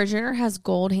 Her refrigerator has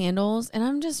gold handles, and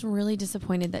I'm just really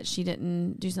disappointed that she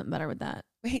didn't do something better with that.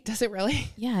 Wait, does it really?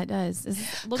 Yeah, it does.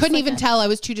 Couldn't even tell. I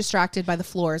was too distracted by the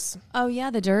floors. Oh,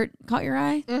 yeah, the dirt caught your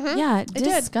eye? Mm-hmm. Yeah,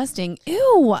 disgusting.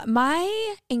 Ew,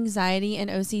 my anxiety and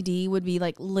OCD would be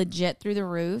like legit through the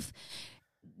roof.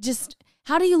 Just,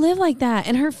 how do you live like that?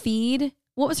 And her feed...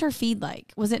 What was her feed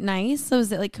like? Was it nice? So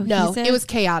was it like cohesive? No, it was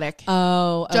chaotic.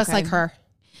 Oh, okay. Just like her.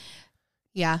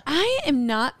 Yeah. I am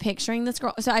not picturing this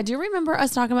girl. So I do remember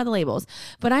us talking about the labels,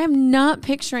 but I am not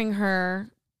picturing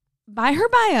her by her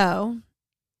bio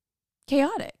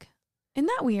chaotic. Isn't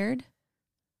that weird?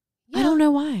 Yeah. I don't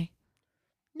know why.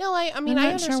 No, I mean,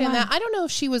 I understand that. I don't know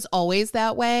if she was always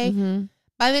that way. Mm-hmm.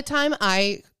 By the time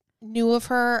I knew of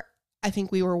her, I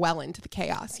think we were well into the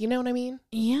chaos. You know what I mean?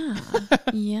 Yeah.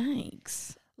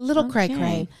 Yikes. Little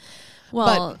cray-cray.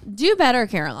 Well, do better,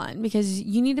 Caroline, because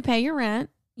you need to pay your rent.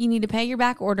 You need to pay your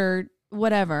back order,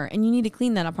 whatever, and you need to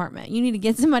clean that apartment. You need to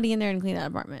get somebody in there and clean that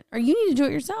apartment, or you need to do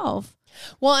it yourself.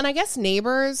 Well, and I guess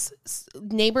neighbors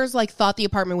like thought the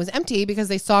apartment was empty because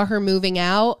they saw her moving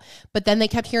out, but then they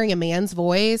kept hearing a man's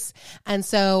voice. And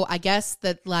so I guess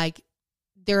that like,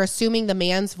 they're assuming the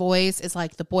man's voice is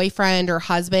like the boyfriend or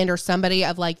husband or somebody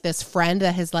of like this friend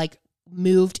that has like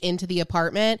moved into the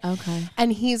apartment. Okay.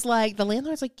 And he's like, the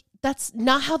landlord's like, that's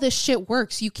not how this shit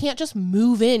works. You can't just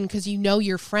move in because you know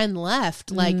your friend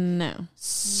left. Like, no.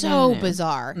 So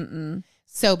bizarre. Mm-mm.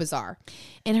 So bizarre.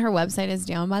 And her website is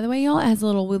down, by the way, y'all. It has a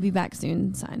little "we'll be back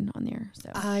soon" sign on there.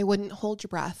 So I wouldn't hold your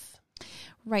breath.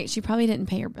 Right. She probably didn't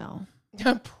pay her bill.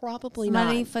 Probably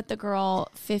Somebody not. foot the girl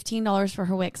 $15 for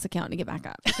her Wix account to get back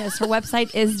up because her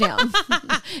website is down.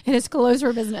 It is closed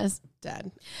for business. Dead.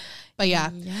 But yeah,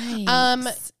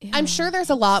 Yikes. I'm sure there's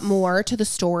a lot more to the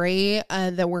story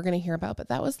that we're going to hear about, but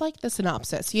that was like the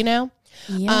synopsis, you know?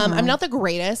 Yeah. I'm not the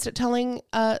greatest at telling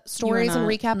stories and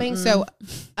recapping, so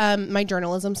my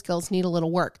journalism skills need a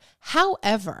little work.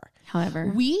 However,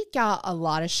 we got a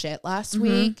lot of shit last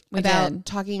week about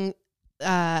talking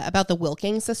about the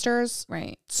Wilking sisters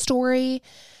story.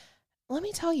 Let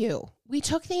me tell you, we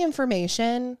took the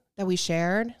information that we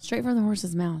shared straight from the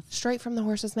horse's mouth.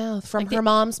 From her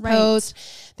mom's post.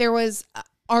 There was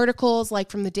articles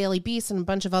like from the Daily Beast and a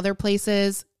bunch of other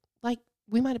places. Like,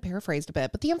 we might have paraphrased a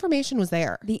bit, but the information was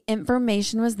there. And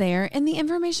the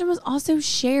information was also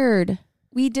shared.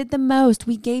 We did the most.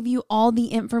 We gave you all the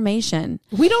information.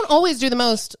 We don't always do the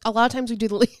most. A lot of times we do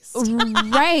the least.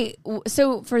 Right.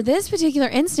 So for this particular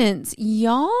instance,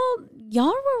 y'all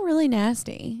were really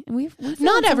nasty. And we've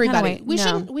not everybody. We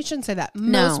shouldn't say that.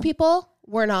 Most people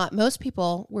were not. Most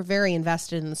people were very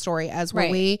invested in the story, as were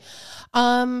we.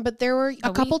 But there were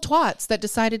a couple twats that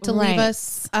decided to leave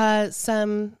us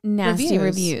some nasty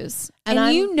reviews.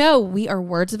 And you know we are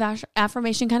words of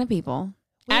affirmation kind of people.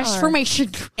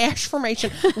 Affirmation.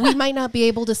 We might not be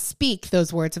able to speak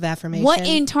those words of affirmation. What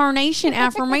intonation?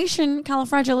 Affirmation.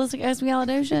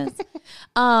 Califragilisticexpialidocious.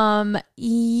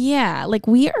 Yeah, like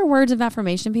we are words of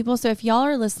affirmation people. So if y'all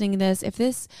are listening to this, if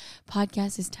this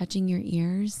podcast is touching your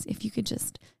ears, if you could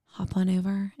just hop on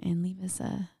over and leave us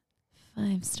a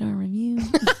 5-star review,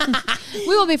 we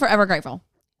will be forever grateful.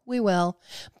 We will.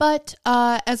 But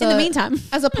in the meantime,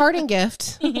 as a parting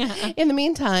gift, in the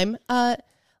meantime,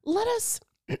 let us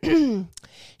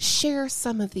share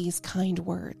some of these kind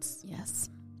words. Yes.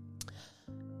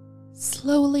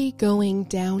 Slowly going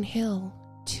downhill,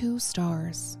 2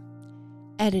 stars.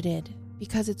 Edited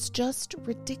because it's just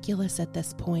ridiculous at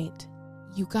this point.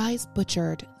 You guys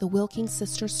butchered the Wilking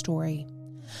sisters story.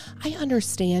 I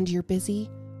understand you're busy,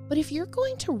 but if you're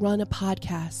going to run a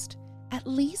podcast, at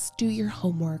least do your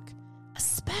homework,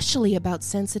 especially about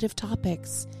sensitive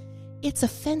topics. It's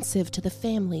offensive to the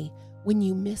family when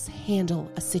you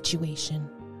mishandle a situation.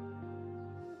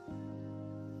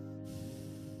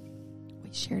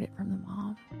 We shared it from the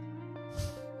mom.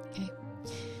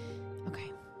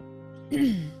 Okay.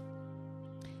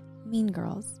 Mean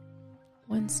Girls,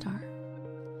 1 star.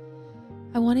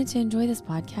 I wanted to enjoy this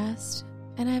podcast,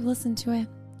 and I've listened to a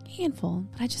handful,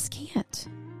 but I just can't.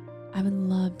 I would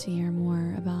love to hear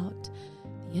more about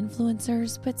the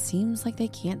influencers, but seems like they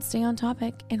can't stay on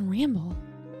topic and ramble.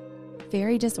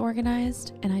 Very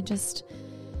disorganized, and I just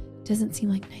doesn't seem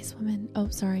like nice women. Oh,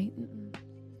 sorry.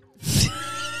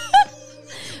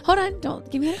 Hold on. Don't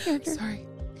give me out of character. Sorry.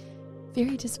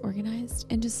 Very disorganized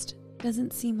and just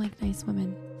doesn't seem like nice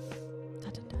women.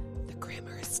 The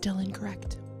grammar is still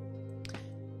incorrect.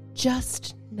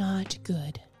 Just not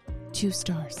good. 2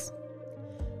 stars.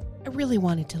 I really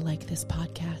wanted to like this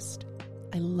podcast.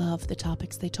 I love the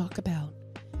topics they talk about,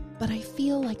 but I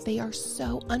feel like they are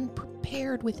so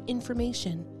unprepared with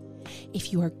information.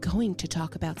 If you are going to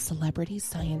talk about celebrity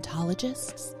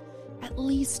Scientologists, at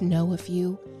least know a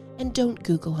few and don't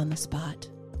Google on the spot.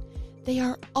 They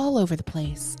are all over the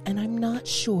place, and I'm not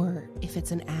sure if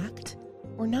it's an act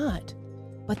or not,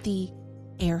 but the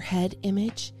airhead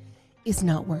image is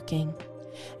not working.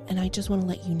 And I just want to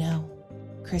let you know,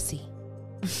 Chrissy,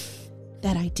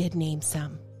 that I did name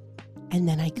some. And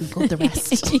then I Googled the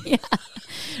rest. Yeah.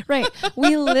 Right.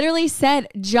 We literally said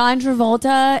John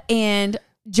Travolta and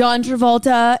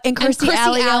Kirstie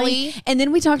Alley. And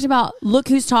then we talked about Look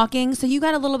Who's Talking. So you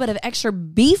got a little bit of extra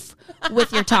beef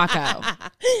with your taco.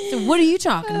 So what are you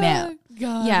talking about?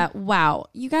 God. Yeah. Wow.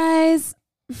 You guys.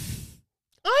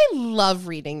 I love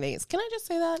reading these. Can I just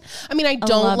say that? I mean, I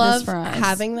don't love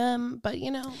having them, but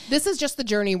this is just the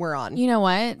journey we're on. You know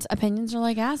what? Opinions are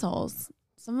like assholes.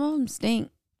 Some of them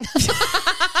stink.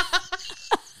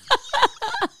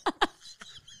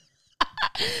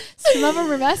 Some of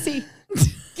them are messy.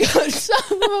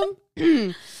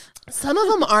 Some of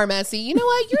them are messy. You know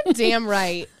what? You're damn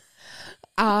right.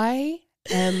 I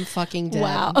am fucking dead.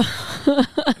 Wow.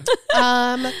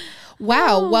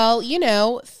 Wow.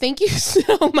 Well, thank you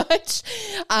so much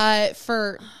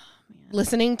for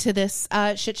listening to this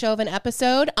shit show of an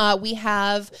episode. We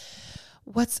have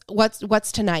what's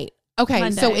tonight? Okay,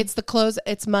 Monday. So it's the close.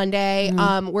 It's Monday.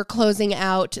 Mm-hmm. We're closing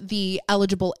out the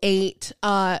eligible 8.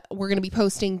 We're going to be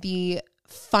posting the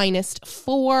finest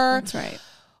 4. That's right.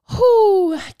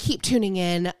 Whoo, keep tuning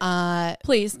in.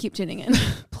 Please keep tuning in.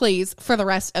 Please, for the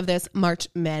rest of this March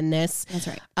Madness. That's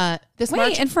right. This Wait,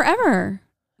 March and forever.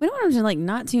 We don't want them to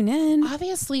not tune in.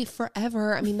 Obviously,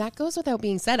 forever. I mean, that goes without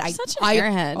being said. Such an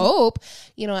airhead. Hope.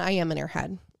 I am an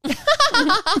airhead.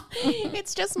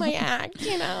 It's just my act,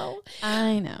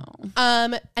 I know.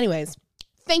 Anyways,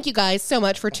 thank you guys so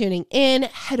much for tuning in.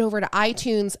 Head over to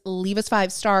iTunes, leave us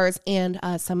 5 stars and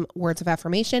some words of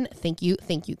affirmation. Thank you.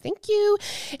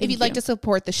 If you'd like to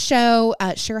support the show,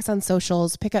 share us on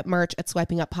socials, pick up merch at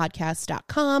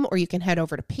swipinguppodcast.com, or you can head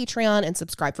over to Patreon and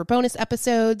subscribe for bonus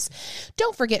episodes.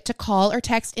 Don't forget to call or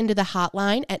text into the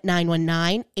hotline at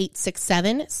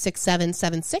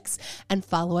 919-867-6776 and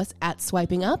follow us at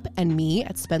Swiping Up and me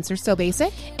at Spencer So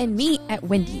Basic. And me at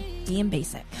Wendy DM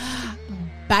Basic.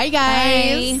 Bye,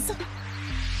 guys. Bye.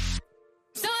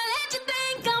 So I let you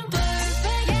think I'm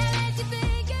perfect. Yeah, let you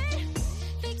think it.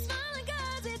 Fake smiling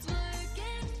 'cause it's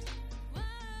working. Whoa.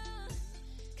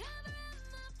 Covering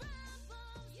my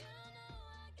problems. You know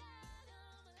I got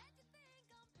 'em. Let you think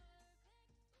I'm perfect.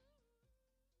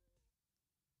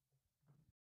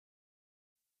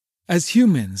 As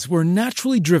humans, we're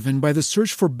naturally driven by the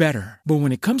search for better. But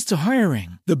when it comes to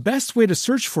hiring, the best way to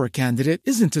search for a candidate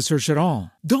isn't to search at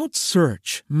all. Don't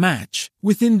search, match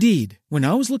with Indeed. When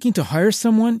I was looking to hire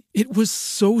someone, it was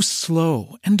so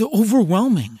slow and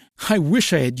overwhelming. I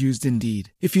wish I had used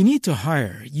Indeed. If you need to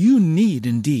hire, you need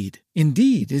Indeed.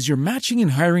 Indeed is your matching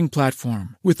and hiring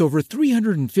platform with over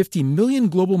 350 million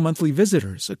global monthly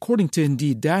visitors, according to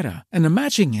Indeed data, and a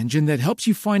matching engine that helps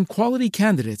you find quality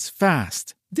candidates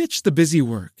fast. Ditch the busy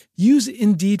work. Use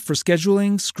Indeed for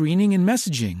scheduling, screening, and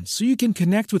messaging so you can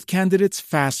connect with candidates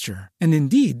faster. And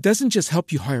Indeed doesn't just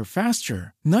help you hire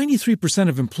faster. 93%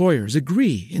 of employers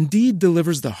agree Indeed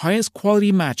delivers the highest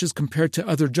quality matches compared to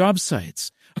other job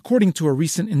sites, according to a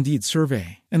recent Indeed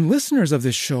survey. And listeners of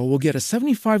this show will get a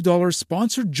 $75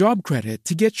 sponsored job credit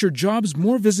to get your jobs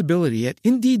more visibility at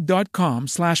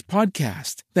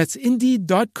Indeed.com/podcast. That's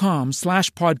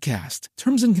Indeed.com/podcast.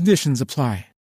 Terms and conditions apply.